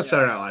mean, a lot of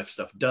Saturday Night Live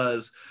stuff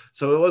does.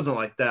 So it wasn't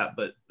like that,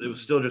 but it was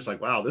still just like,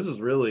 wow, this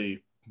is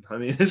really, I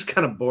mean, it's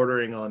kind of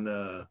bordering on,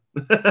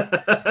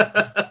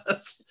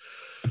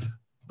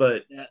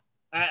 but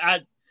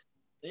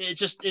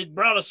it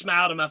brought a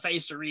smile to my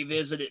face to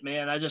revisit it,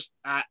 man.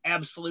 I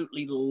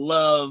absolutely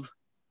love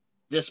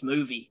this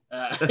movie.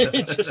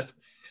 It's just,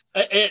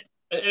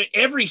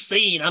 every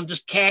scene I'm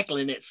just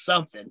cackling at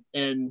something.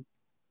 And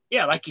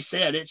yeah, like you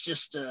said, it's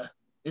just,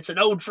 it's an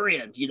old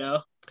friend,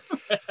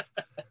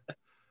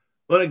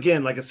 But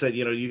again, like I said,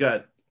 you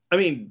got, I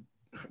mean,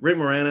 Rick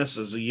Moranis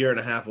is a year and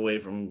a half away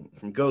from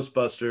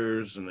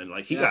Ghostbusters. And then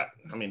like he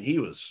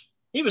was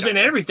in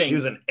everything. He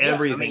was in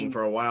everything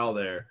for a while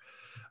there.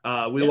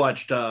 We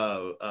watched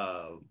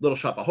Little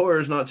Shop of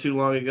Horrors not too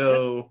long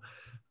ago.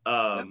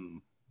 I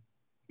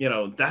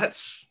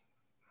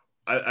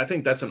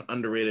think that's an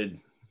underrated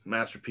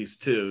masterpiece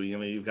too.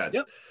 You've got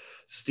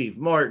Steve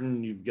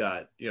Martin, you've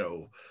got,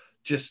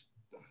 just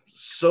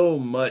so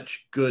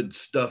much good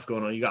stuff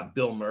going on. You got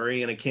Bill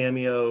Murray in a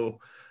cameo.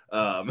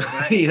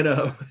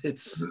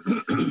 It's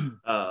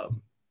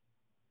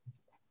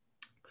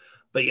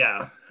but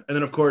yeah. And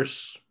then of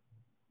course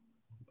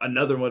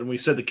another one, we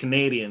said the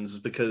Canadians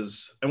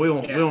because, and we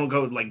won't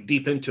go like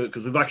deep into it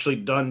because we've actually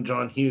done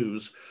John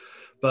Hughes,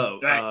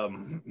 but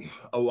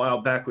a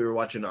while back we were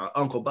watching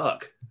Uncle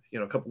Buck,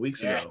 a couple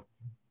weeks ago.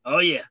 Oh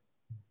yeah.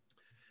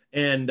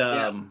 And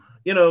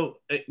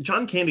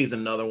John Candy's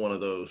another one of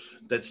those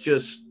that's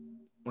just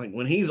like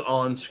when he's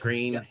on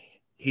screen,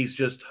 he's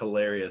just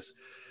hilarious.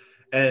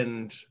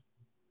 And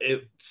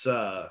it's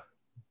another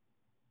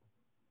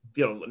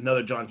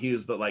John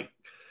Hughes, but like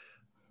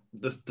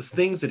the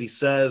things that he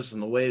says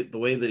and the way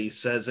that he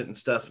says it and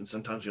stuff, and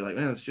sometimes you're like,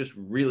 man, it's just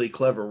really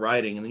clever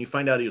writing, and then you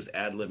find out he was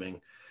ad-libbing.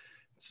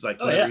 It's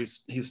like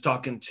he's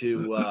talking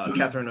to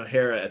Catherine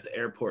O'Hara at the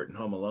airport in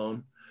Home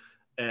Alone,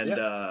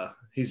 and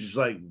he's just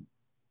like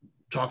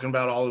talking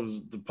about all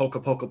of the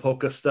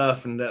polka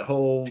stuff and that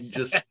whole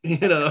just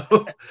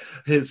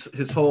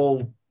his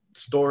whole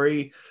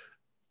story.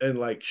 And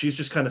like she's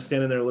just kind of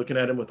standing there looking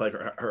at him with like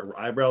her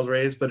eyebrows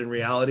raised, but in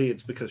reality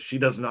it's because she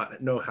does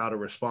not know how to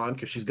respond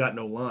because she's got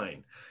no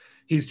line.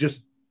 He's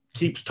just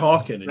keeps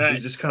talking and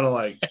she's just kind of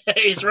like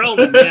he's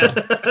rolling.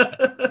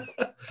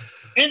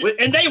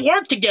 And they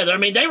work together. I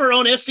mean, they were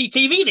on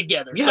SCTV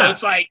together. So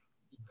it's like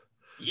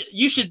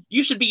you should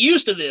be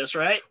used to this,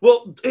 right?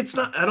 Well, it's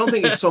not, I don't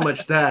think it's so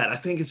much that. I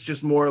think it's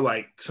just more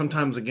like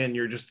sometimes, again,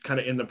 you're just kind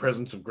of in the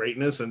presence of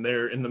greatness and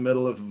they're in the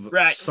middle of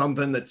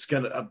something that's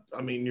going to,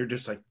 I mean, you're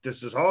just like,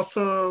 this is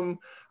awesome.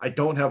 I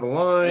don't have a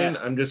line.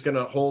 I'm just going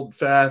to hold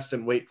fast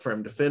and wait for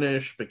him to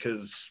finish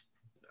because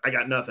I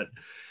got nothing,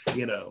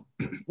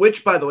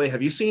 which, by the way,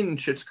 have you seen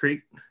Schitt's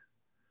Creek?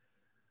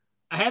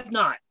 I have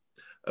not.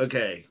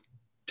 Okay.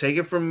 Take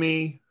it from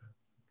me.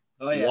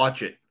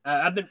 Watch it.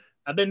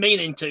 I've been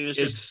meaning to. I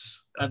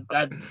just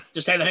haven't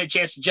had a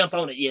chance to jump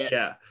on it yet.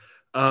 Yeah.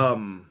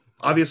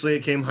 Obviously,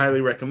 it came highly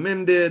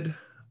recommended.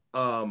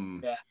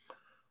 But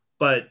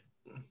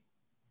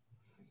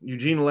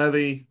Eugene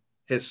Levy,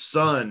 his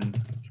son,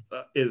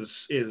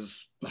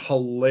 is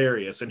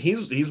hilarious, and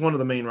he's one of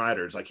the main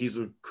writers. Like he's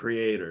a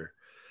creator.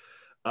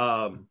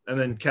 And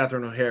then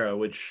Catherine O'Hara,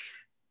 which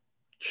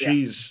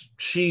she's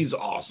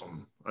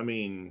awesome. I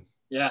mean,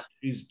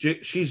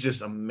 she's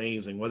just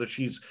amazing. Whether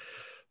she's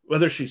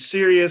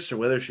serious or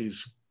whether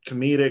she's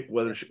comedic,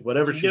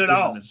 whatever she's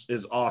doing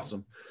is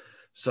awesome.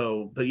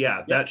 So, but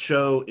that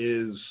show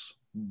is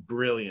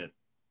brilliant.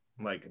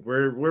 Like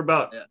we're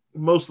about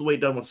most of the way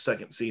done with the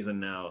second season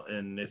now,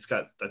 and it's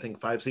got I think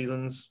 5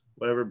 seasons,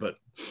 whatever. But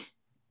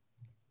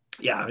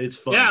yeah, it's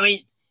fun. Yeah, I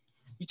mean,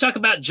 you talk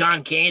about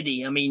John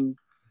Candy. I mean,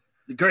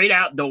 The Great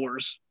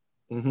Outdoors.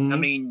 Mm-hmm. I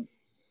mean,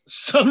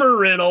 Summer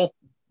Rental,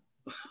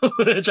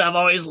 which I've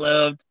always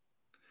loved.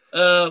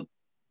 I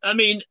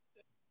mean.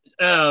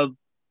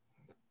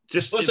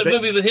 Just what's the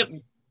movie with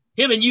him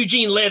and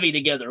Eugene Levy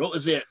together? What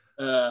was it?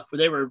 Where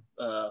they were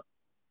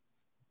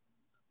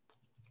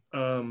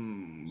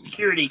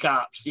security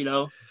cops,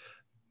 security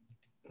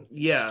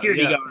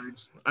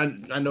guards. I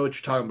know what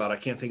you're talking about. I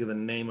can't think of the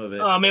name of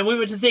it. Oh man, we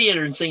went to the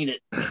theater and seen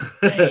it.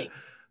 Dang.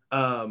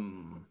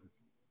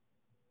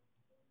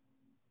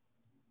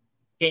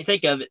 Can't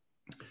think of it.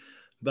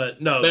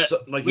 But no,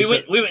 like we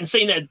went and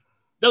seen that.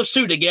 Those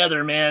two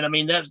together, man. I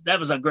mean, that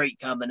was a great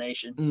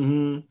combination.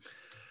 Mm-hmm.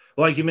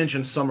 Like you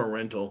mentioned, Summer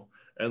Rental,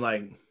 and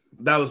like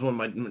that was when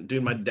my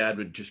dad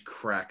would just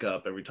crack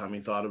up every time he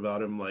thought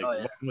about him, like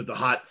with the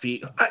hot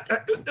feet.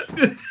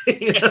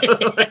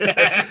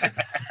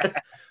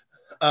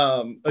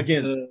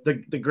 Again,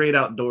 the Great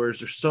Outdoors.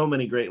 There's so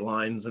many great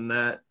lines in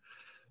that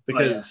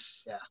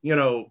because you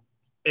know,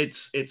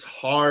 it's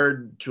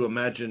hard to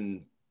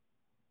imagine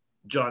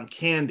John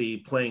Candy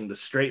playing the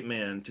straight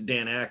man to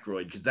Dan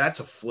Aykroyd, because that's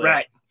a flip.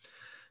 Right.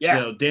 Yeah.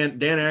 You know, Dan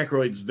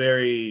Aykroyd's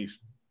very,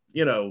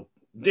 you know,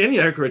 Danny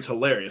Aykroyd's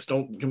hilarious.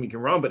 Don't get me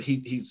wrong, but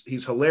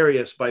he's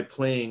hilarious by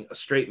playing a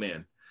straight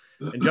man.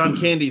 And John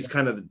Candy's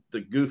kind of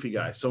the goofy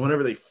guy. So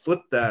whenever they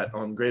flip that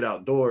on Great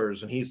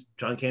Outdoors, and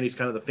John Candy's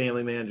kind of the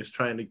family man just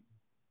trying to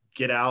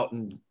get out,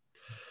 and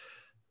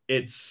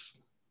it's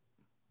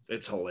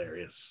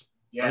hilarious.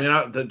 Yeah.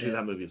 I mean,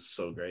 that movie is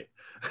so great.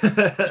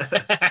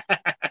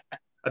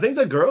 I think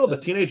the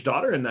teenage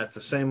daughter in that's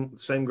the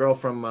same girl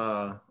from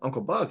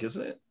Uncle Buck,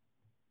 isn't it?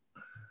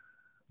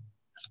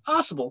 It's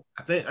possible.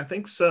 I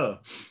think so.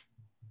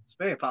 It's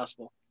very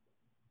possible.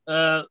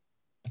 Joe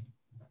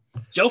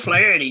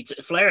Flaherty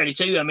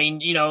too. I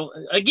mean, you know,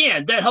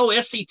 again, that whole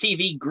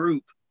SCTV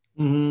group,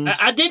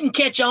 I didn't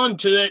catch on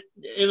to it.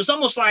 It was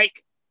almost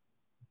like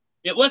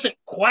it wasn't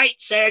quite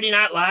Saturday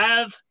Night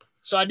Live,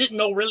 so I didn't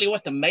know really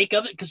what to make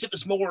of it, because it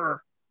was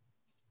more,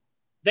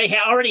 they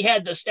already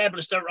had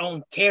established their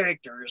own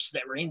characters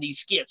that were in these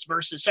skits,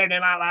 versus Saturday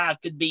Night Live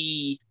could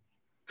be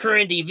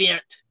current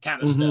event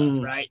kind of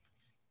stuff, right?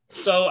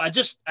 So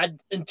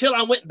until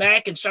I went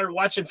back and started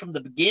watching from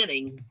the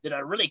beginning, did I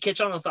really catch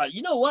on and thought,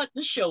 you know what,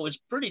 this show is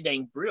pretty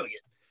dang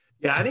brilliant.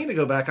 Yeah, I need to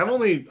go back. I've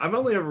only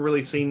ever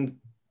really seen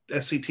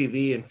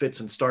SCTV in fits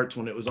and starts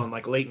when it was on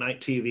like late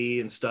night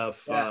TV and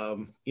stuff,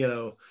 you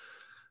know,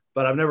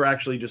 but I've never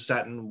actually just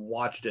sat and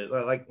watched it.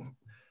 Like,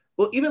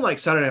 well, even like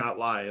Saturday Night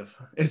Live,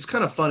 it's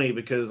kind of funny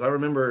because I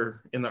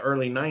remember in the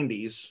early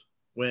 90s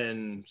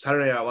when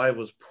Saturday Night Live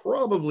was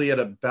probably at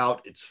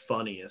about its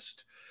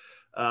funniest.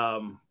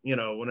 You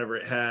know, whenever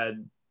it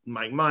had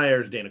Mike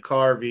Myers, Dana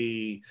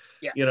Carvey,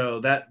 you know,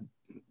 that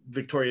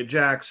Victoria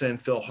Jackson,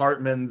 Phil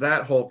Hartman,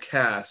 that whole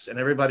cast, and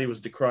everybody was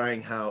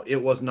decrying how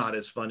it was not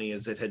as funny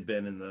as it had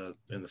been in the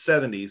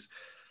 70s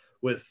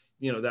with,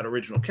 you know, that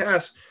original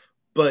cast.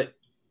 But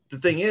the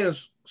thing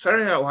is,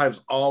 Saturday Night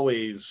Live's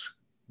always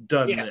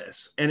done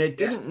this, and it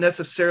didn't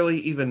necessarily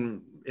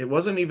it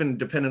wasn't even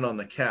dependent on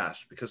the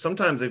cast, because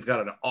sometimes they've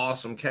got an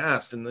awesome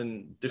cast and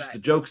then just the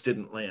jokes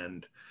didn't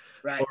land.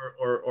 Right.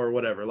 Or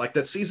whatever. Like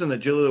that season that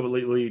Julia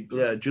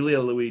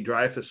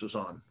Louis-Dreyfus was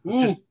on. It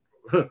was just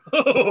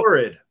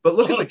horrid. But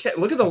look at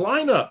the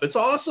lineup. It's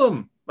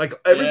awesome. Like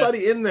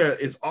everybody in there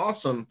is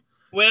awesome.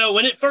 Well,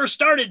 when it first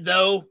started,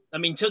 though, I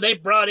mean, till they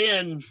brought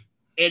in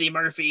Eddie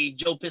Murphy,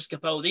 Joe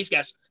Piscopo, these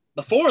guys.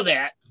 Before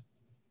that,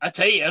 I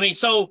tell you, I mean,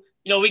 so,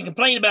 you know, we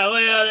complain about,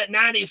 well, that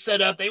 90s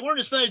setup, they weren't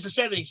as funny as the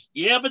 70s.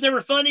 Yeah, but they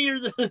were funnier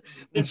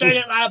than Saturday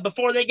Night Live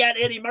before they got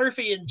Eddie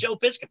Murphy and Joe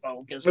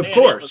Piscopo. Of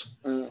course.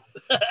 Oh,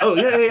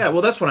 yeah.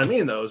 Well, that's what I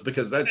mean, though, is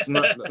because that's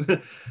not.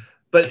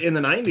 But in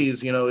the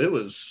 90s, you know, that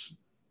was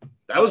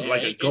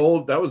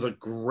a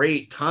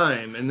great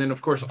time. And then,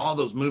 of course, all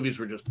those movies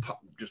were just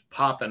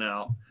popping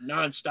out.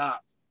 Nonstop.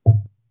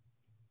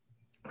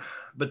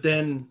 But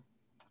then,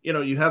 you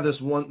know, you have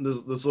this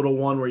little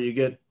one where you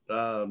get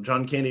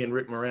John Candy and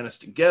Rick Moranis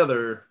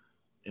together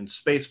in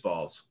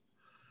Spaceballs.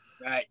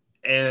 Right.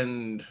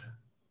 And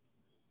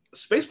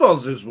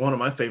Spaceballs is one of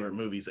my favorite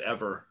movies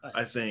ever,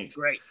 I think.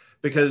 Great.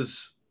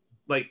 Because,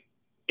 like,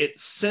 it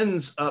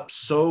sends up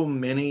so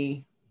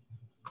many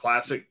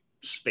classic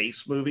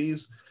space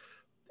movies.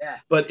 Yeah.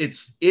 But it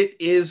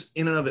is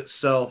in and of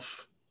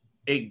itself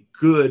a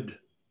good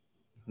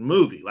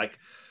movie. Like,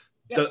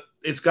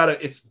 it's got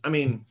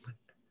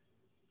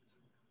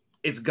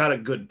a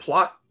good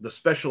plot. The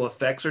special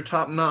effects are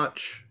top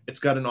notch. It's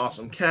got an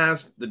awesome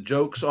cast. The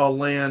jokes all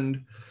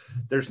land.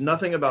 There's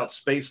nothing about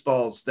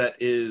Spaceballs that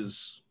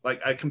is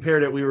like, I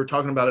compared it. We were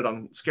talking about it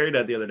on Scary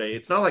Dad the other day.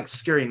 It's not like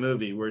Scary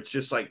Movie where it's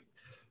just like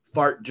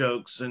fart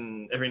jokes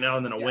and every now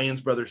and then a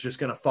Wayans brother's just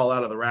going to fall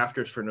out of the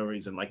rafters for no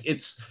reason. Like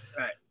it's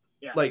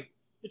like,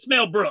 it's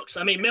Mel Brooks.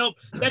 I mean,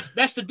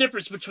 that's the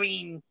difference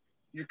between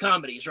your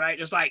comedies, right?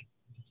 It's like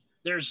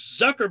there's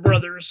Zucker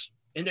Brothers,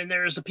 and then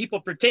there's the people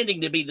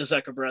pretending to be the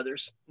Zucker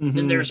Brothers.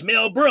 Then there's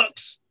Mel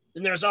Brooks.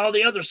 Then there's all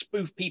the other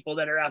spoof people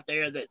that are out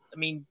there that, I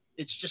mean,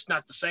 it's just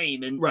not the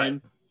same.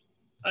 And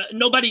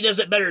nobody does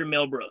it better than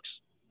Mel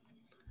Brooks.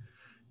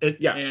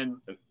 I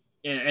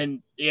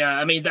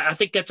mean, I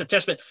think that's a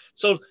testament.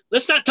 So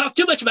let's not talk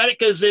too much about it,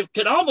 because it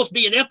could almost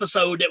be an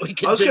episode that we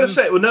could. I was going to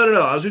say, well,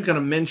 no. I was going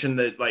to mention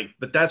that, like,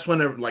 but that's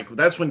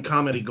when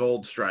comedy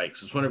gold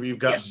strikes. It's whenever you've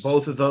got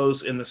both of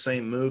those in the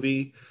same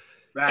movie.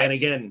 Right. And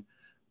again,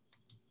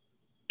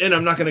 and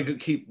I'm not going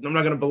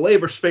to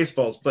belabor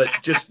Spaceballs, but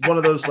just one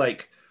of those,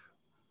 like,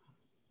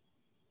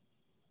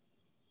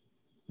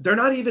 they're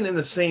not even in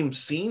the same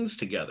scenes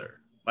together.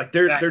 Like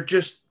they're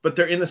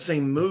in the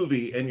same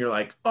movie, and you're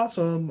like,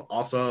 awesome,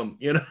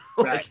 you know.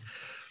 Right.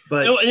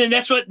 But and then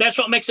that's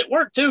what makes it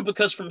work too,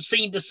 because from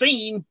scene to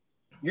scene,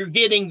 you're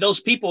getting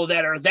those people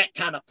that are that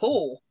kind of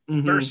pull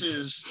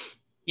versus,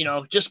 you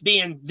know, just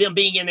being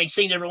in a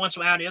scene every once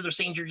in a while. The other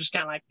scenes you're just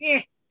kind of like,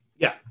 eh.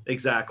 Yeah,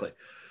 exactly.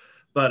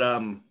 But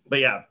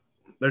yeah,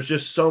 there's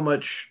just so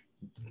much.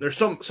 There's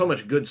so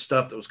much good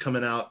stuff that was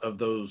coming out of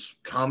those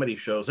comedy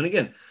shows, and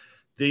again,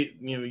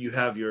 you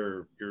have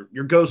your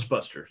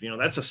Ghostbusters.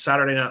 That's a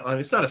Saturday Night Live.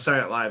 It's not a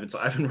Saturday Night Live. It's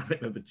Ivan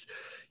Reitman, but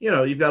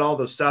you've got all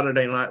those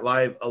Saturday Night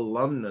Live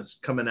alumnus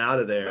coming out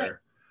of there, right.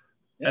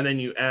 Yep. And then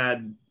you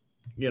add,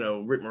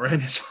 Rick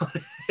Moranis on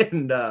it,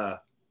 and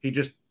he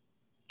just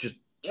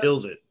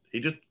kills it. He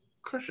just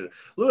crushes it.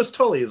 Louis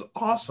Tully is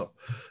awesome.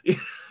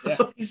 Yeah.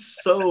 He's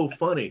so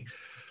funny.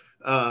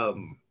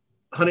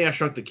 Honey, I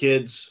Shrunk the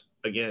Kids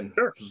again.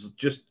 Sure.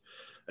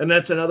 And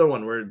that's another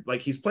one where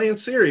like he's playing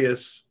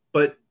serious,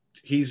 but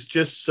he's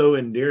just so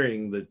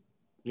endearing that,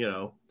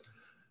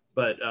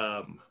 but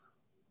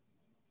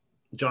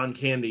John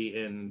Candy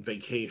in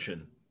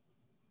Vacation,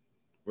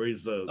 where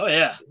he's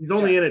he's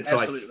only in it for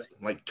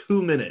like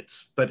 2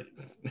 minutes, but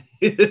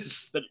it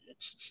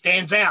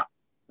stands out.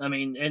 I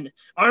mean, and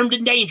Armed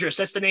and Dangerous,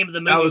 that's the name of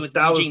the movie.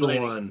 That was the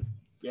one.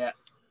 Yeah.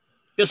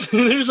 Because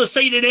there's a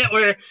scene in it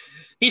where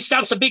he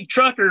stops a big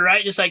trucker,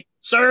 right? It's like,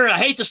 sir, I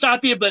hate to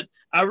stop you, but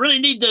I really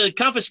need to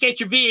confiscate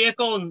your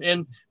vehicle,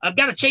 and I've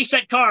got to chase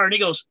that car. And he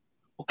goes,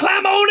 well,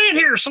 climb on in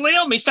here,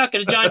 Slim. He's talking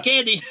to John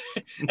Candy.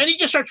 And he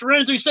just starts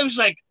running through stuff. He's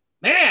like,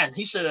 man,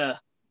 he said,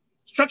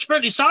 truck's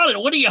pretty solid.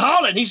 What are you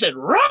hauling? He said,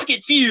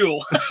 rocket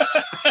fuel.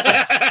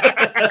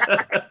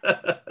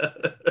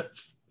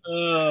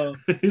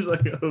 He's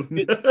like, oh,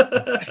 no.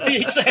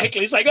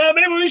 Exactly. He's like, oh,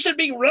 maybe we should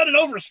be running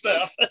over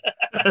stuff.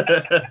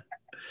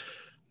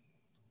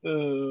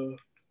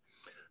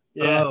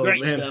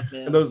 Great stuff,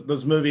 man. And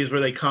those movies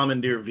where they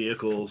commandeer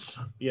vehicles,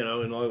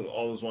 and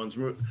all those ones.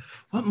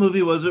 What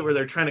movie was it where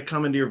they're trying to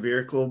commandeer a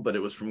vehicle, but it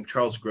was from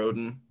Charles Grodin,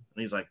 and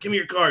he's like, "Give me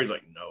your car." He's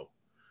like, "No."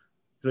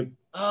 He's like,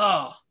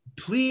 "Oh,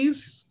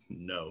 please,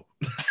 no."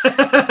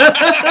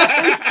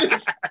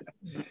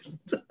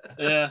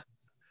 Yeah,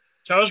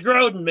 Charles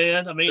Grodin,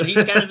 man. I mean,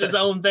 he's kind of his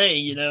own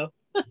thing,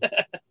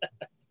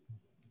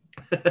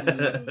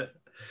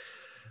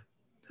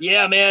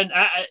 Yeah, man.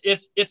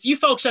 If you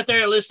folks out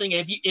there are listening,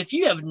 if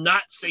you have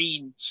not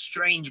seen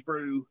Strange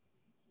Brew,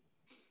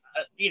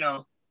 you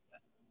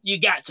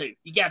got to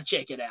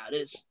check it out.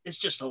 It's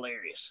just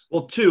hilarious.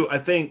 Well, too, I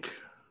think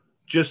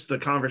just the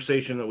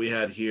conversation that we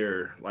had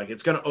here, like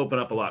it's going to open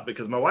up a lot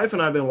because my wife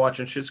and I have been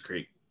watching Schitt's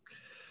Creek,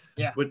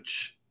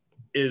 which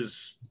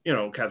is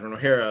Catherine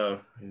O'Hara,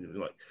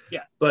 like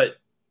but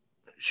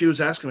she was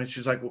asking me,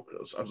 she's like,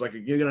 I was like,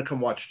 you're going to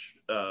come watch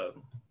the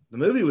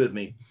movie with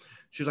me?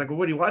 She was like, well,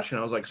 what are you watching?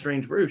 I was like,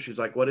 Strange Brew. She's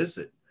like, what is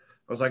it?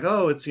 I was like,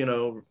 oh, it's,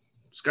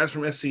 this guy's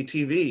from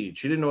SCTV.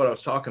 She didn't know what I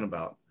was talking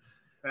about.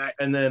 Right.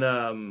 And then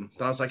I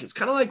was like, it's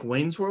kind of like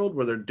Wayne's World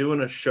where they're doing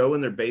a show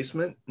in their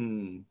basement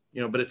and,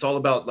 but it's all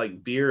about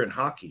like beer and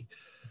hockey.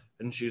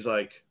 And she's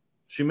like,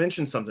 she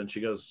mentioned something. She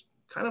goes,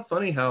 kind of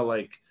funny how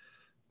like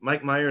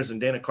Mike Myers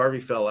and Dana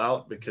Carvey fell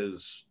out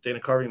because Dana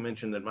Carvey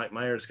mentioned that Mike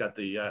Myers got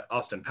the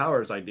Austin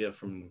Powers idea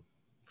from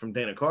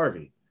Dana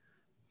Carvey.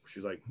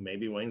 She's like,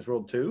 maybe Wayne's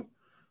World too.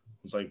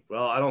 It's like,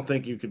 well, I don't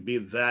think you could be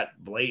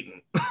that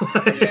blatant.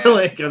 But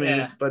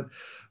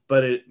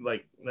it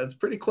like that's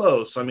pretty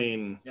close. I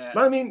mean,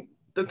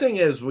 the thing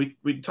is, we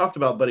talked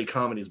about buddy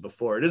comedies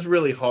before. It is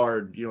really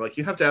hard. You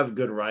have to have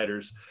good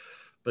writers,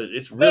 but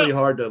it's really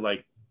hard to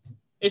like.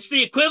 It's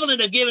the equivalent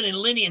of giving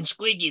Lenny and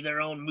Squiggy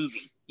their own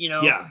movie.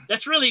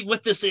 That's really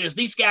what this is.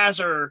 These guys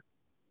are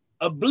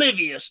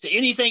oblivious to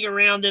anything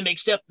around them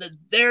except that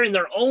they're in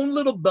their own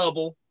little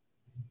bubble,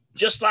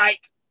 just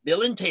like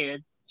Bill and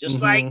Ted,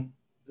 just like.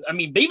 I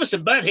mean, Beavis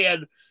and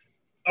Butthead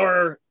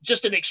are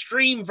just an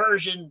extreme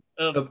version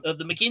of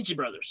the McKenzie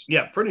brothers.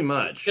 Yeah, pretty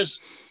much.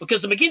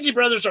 Because the McKenzie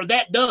brothers are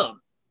that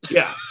dumb.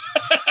 Yeah.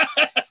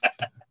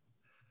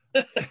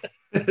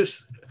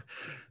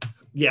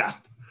 Yeah.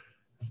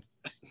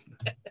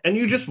 And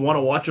you just want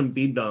to watch them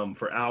be dumb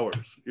for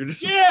hours. You're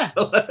just yeah.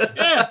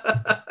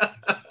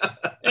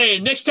 Hey,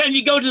 next time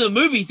you go to the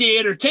movie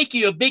theater, take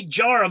you a big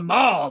jar of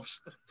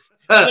moths.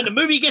 When the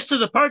movie gets to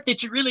the part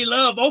that you really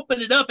love,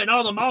 open it up and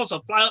all the moths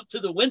will fly up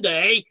to the window,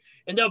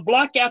 and they'll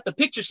block out the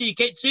picture so you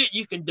can't see it.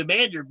 You can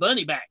demand your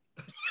money back.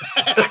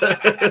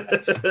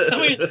 I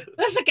mean,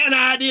 that's the kind of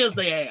ideas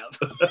they have.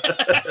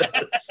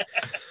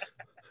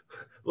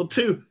 Well,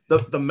 too,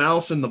 the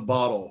mouse in the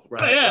bottle,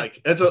 right? Oh, yeah.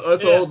 Like it's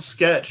an old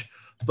sketch,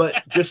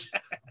 but just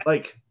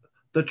like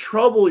the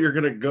trouble you're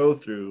gonna go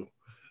through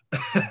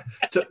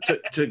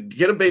to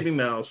get a baby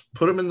mouse,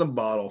 put him in the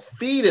bottle,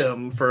 feed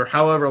him for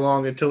however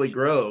long until he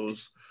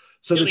grows,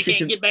 so that you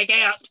can get back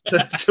out.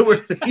 to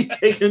where you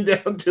take him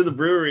down to the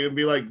brewery and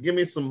be like, give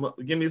me some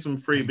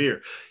free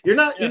beer. You're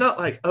not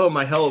like, oh,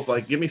 my health,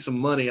 like give me some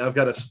money, I've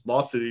got a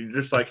lawsuit.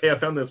 You're just like, hey, I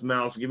found this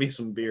mouse, give me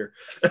some beer.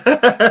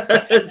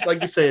 It's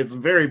like you say, it's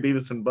very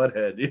Beavis and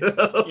Butthead,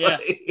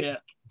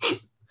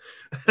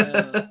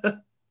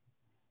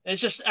 It's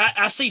just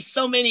I see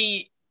so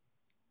many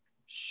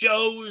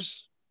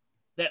shows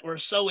that were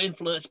so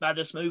influenced by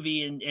this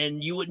movie,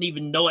 and you wouldn't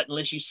even know it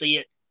unless you see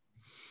it.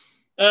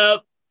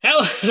 How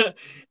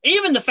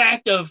even the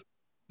fact of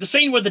the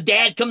scene where the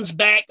dad comes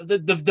back,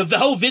 the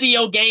whole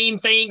video game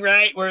thing,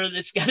 right, where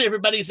it's got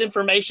everybody's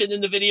information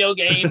in the video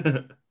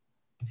game,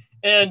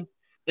 and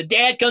the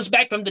dad comes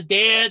back from the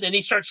dead, and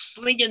he starts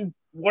slinging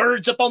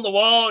words up on the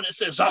wall, and it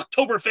says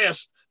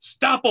Oktoberfest,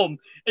 stop them.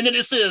 And then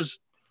it says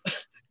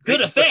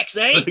good effects,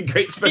 eh?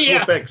 Great special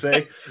effects,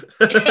 eh?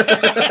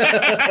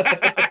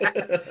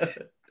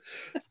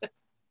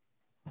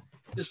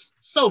 Just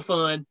so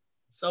fun.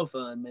 So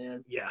fun,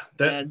 man. Yeah.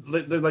 They're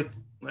like,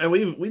 and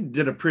we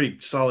did a pretty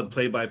solid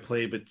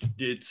play-by-play, but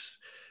it's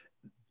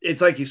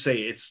like you say,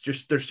 it's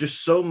just, there's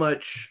just so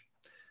much,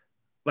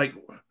 like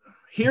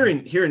here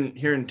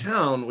in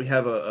town, we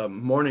have a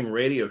morning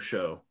radio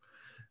show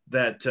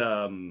that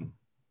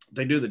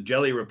they do the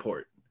Jelly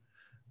Report,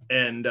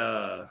 and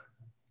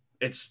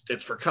it's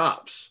for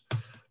cops,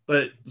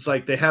 but it's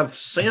like they have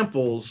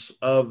samples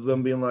of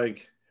them being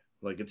like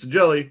it's a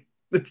jelly.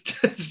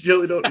 It's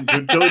jelly donut.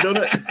 Jelly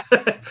donut.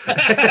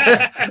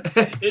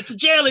 It's a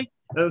jelly.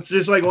 It's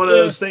just like one of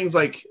those things,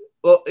 like,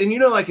 well, and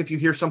like if you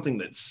hear something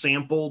that's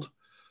sampled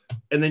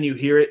and then you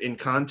hear it in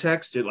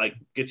context, it like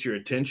gets your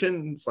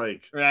attention. It's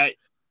like, right.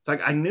 It's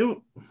like, I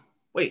knew,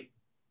 wait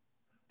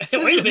a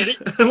minute.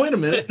 Wait a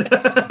minute.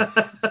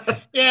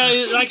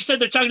 Yeah. Like I said,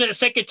 they're talking to the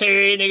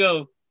secretary and they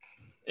go,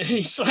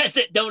 he slats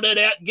that donut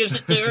out and gives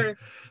it to her.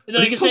 And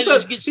then, he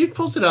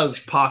pulls it out of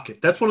his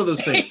pocket. That's one of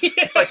those things.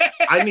 It's like,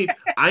 I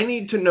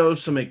need to know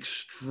some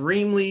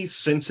extremely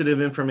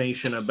sensitive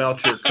information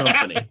about your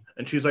company.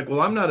 And she's like, well,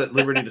 I'm not at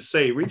liberty to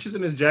say. He reaches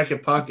in his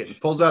jacket pocket and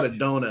pulls out a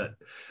donut.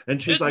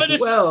 And she's like,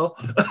 well.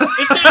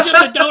 It's not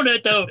just a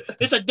donut, though.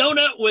 It's a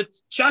donut with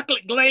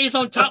chocolate glaze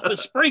on top with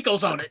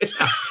sprinkles on it.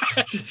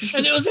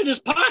 And it was in his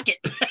pocket.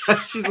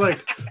 she's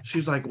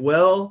like,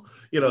 well,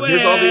 here's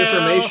all the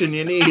information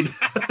you need.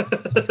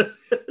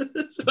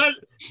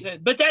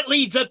 But that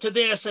leads up to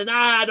this, and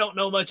I don't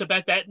know much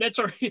about that. And that's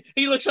where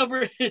he looks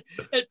over at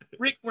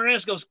Rick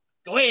Moranis, goes,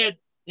 go ahead.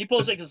 He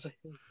pulls it and goes,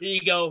 here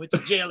you go. It's a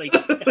jelly.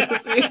 It's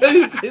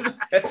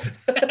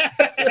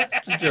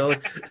a jelly.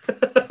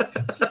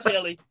 It's a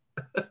jelly.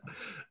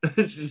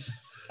 It's just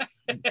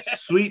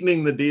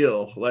sweetening the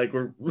deal. Like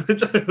we're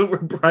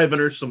bribing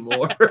her some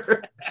more.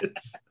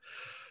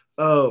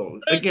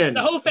 Again,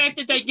 the whole fact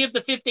that they give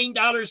the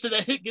 $15 to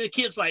the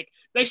kids, like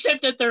they said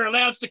that they're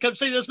allowed to come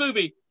see this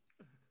movie.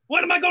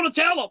 What am I going to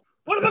tell them?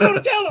 What am I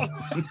going to tell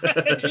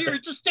them? Here,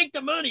 just take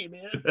the money,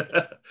 man.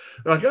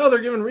 Like, oh, they're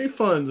giving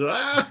refunds.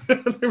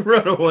 They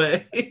run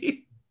away.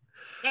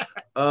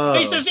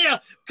 He says,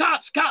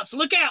 cops,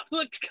 look out.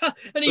 Look.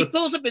 And he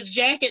pulls up his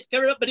jacket,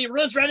 covered up, but he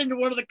runs right into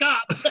one of the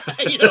cops.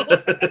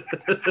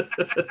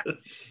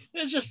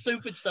 It's just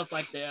stupid stuff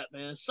like that,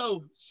 man.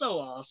 So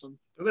awesome.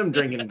 Them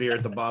drinking beer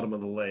at the bottom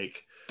of the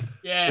lake.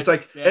 Yeah. It's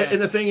like,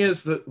 and the thing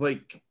is that,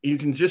 like, you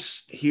can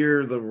just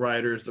hear the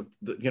writers, the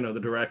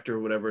director or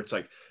whatever. It's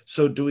like,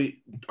 so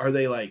are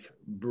they like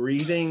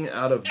breathing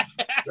out of,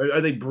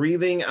 are they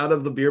breathing out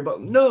of the beer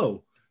bottle?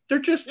 No, they're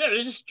just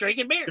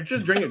drinking beer. They're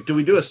just drinking. Do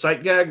we do a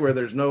sight gag where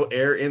there's no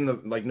air in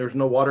there's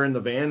no water in the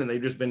van and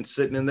they've just been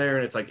sitting in there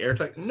and it's like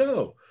airtight?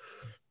 No,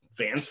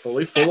 van's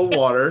fully full of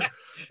water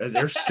and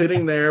they're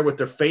sitting there with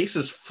their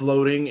faces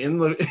floating in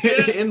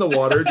the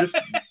water. Just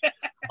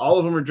all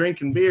of them are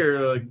drinking beer.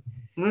 Like,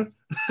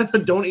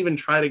 don't even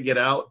try to get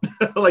out.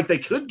 Like they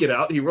could get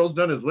out. He rolls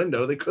down his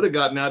window. They could have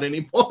gotten out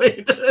any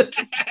point.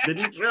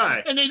 Didn't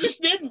try. And they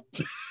just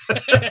didn't.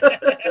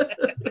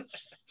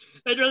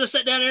 They'd rather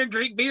sit down there and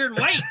drink beer and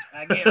wait,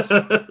 I guess.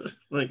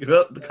 Like,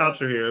 well, the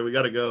cops are here. We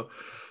got to go.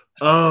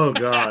 Oh,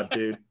 God,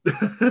 dude.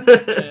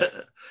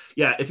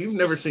 Yeah, if you've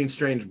never seen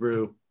Strange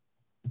Brew,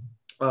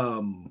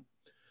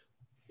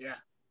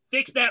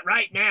 fix that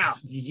right now.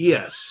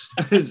 Yes.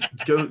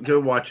 Go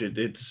watch it.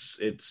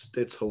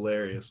 It's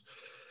hilarious.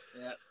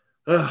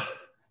 Yeah.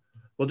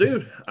 Well,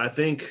 dude, I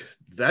think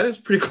that is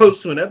pretty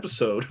close to an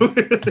episode.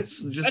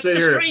 That's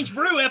the Strange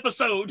Brew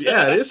episode.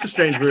 Yeah, it is the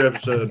Strange Brew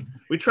episode.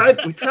 We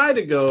tried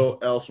to go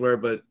elsewhere,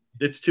 but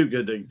it's too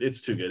good.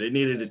 It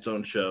needed its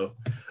own show.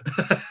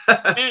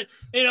 And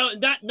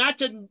not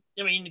to,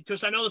 I mean,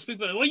 because I know those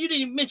people, well, you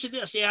didn't even mention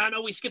this. Yeah, I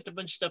know we skipped a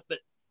bunch of stuff, but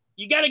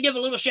you got to give a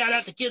little shout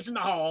out to Kids in the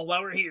Hall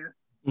while we're here.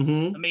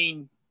 Mm-hmm. I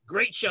mean,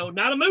 great show.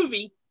 Not a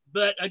movie,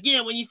 but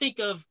again, when you think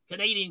of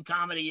Canadian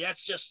comedy,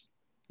 that's just,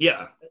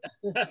 yeah,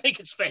 I think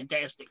it's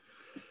fantastic.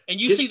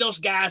 And you see those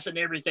guys and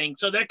everything.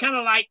 So they're kind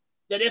of like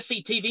that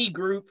SCTV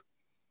group,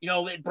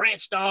 it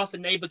branched off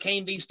and they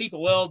became these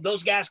people. Well,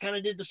 those guys kind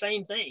of did the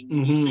same thing.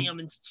 Mm-hmm. You see them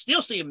and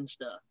still see them and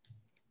stuff.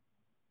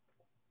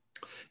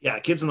 Yeah,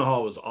 Kids in the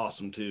Hall was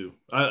awesome too.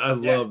 I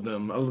love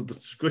them. I love the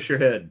squish your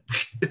head.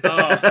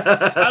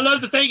 I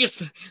love the thing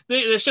is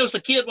that shows the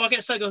kid walking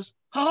outside, goes,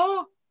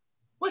 "Oh,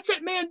 what's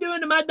that man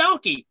doing to my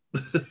donkey?"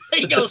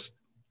 He goes,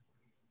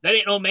 "That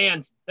ain't no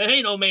man. That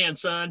ain't no man,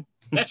 son.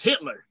 That's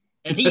Hitler,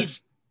 and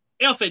he's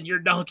elfing your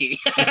donkey."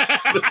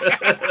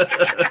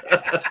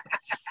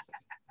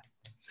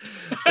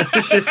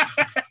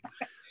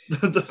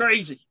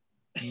 Crazy.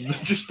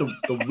 Just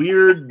the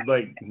weird,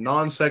 like,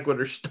 non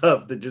sequitur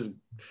stuff that just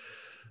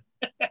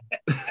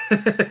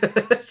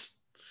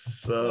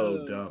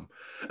so dumb.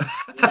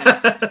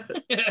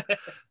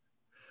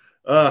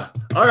 All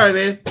right,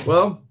 man.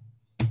 Well,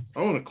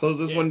 I want to close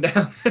this one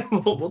down.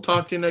 We'll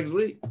talk to you next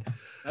week.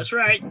 That's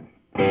right.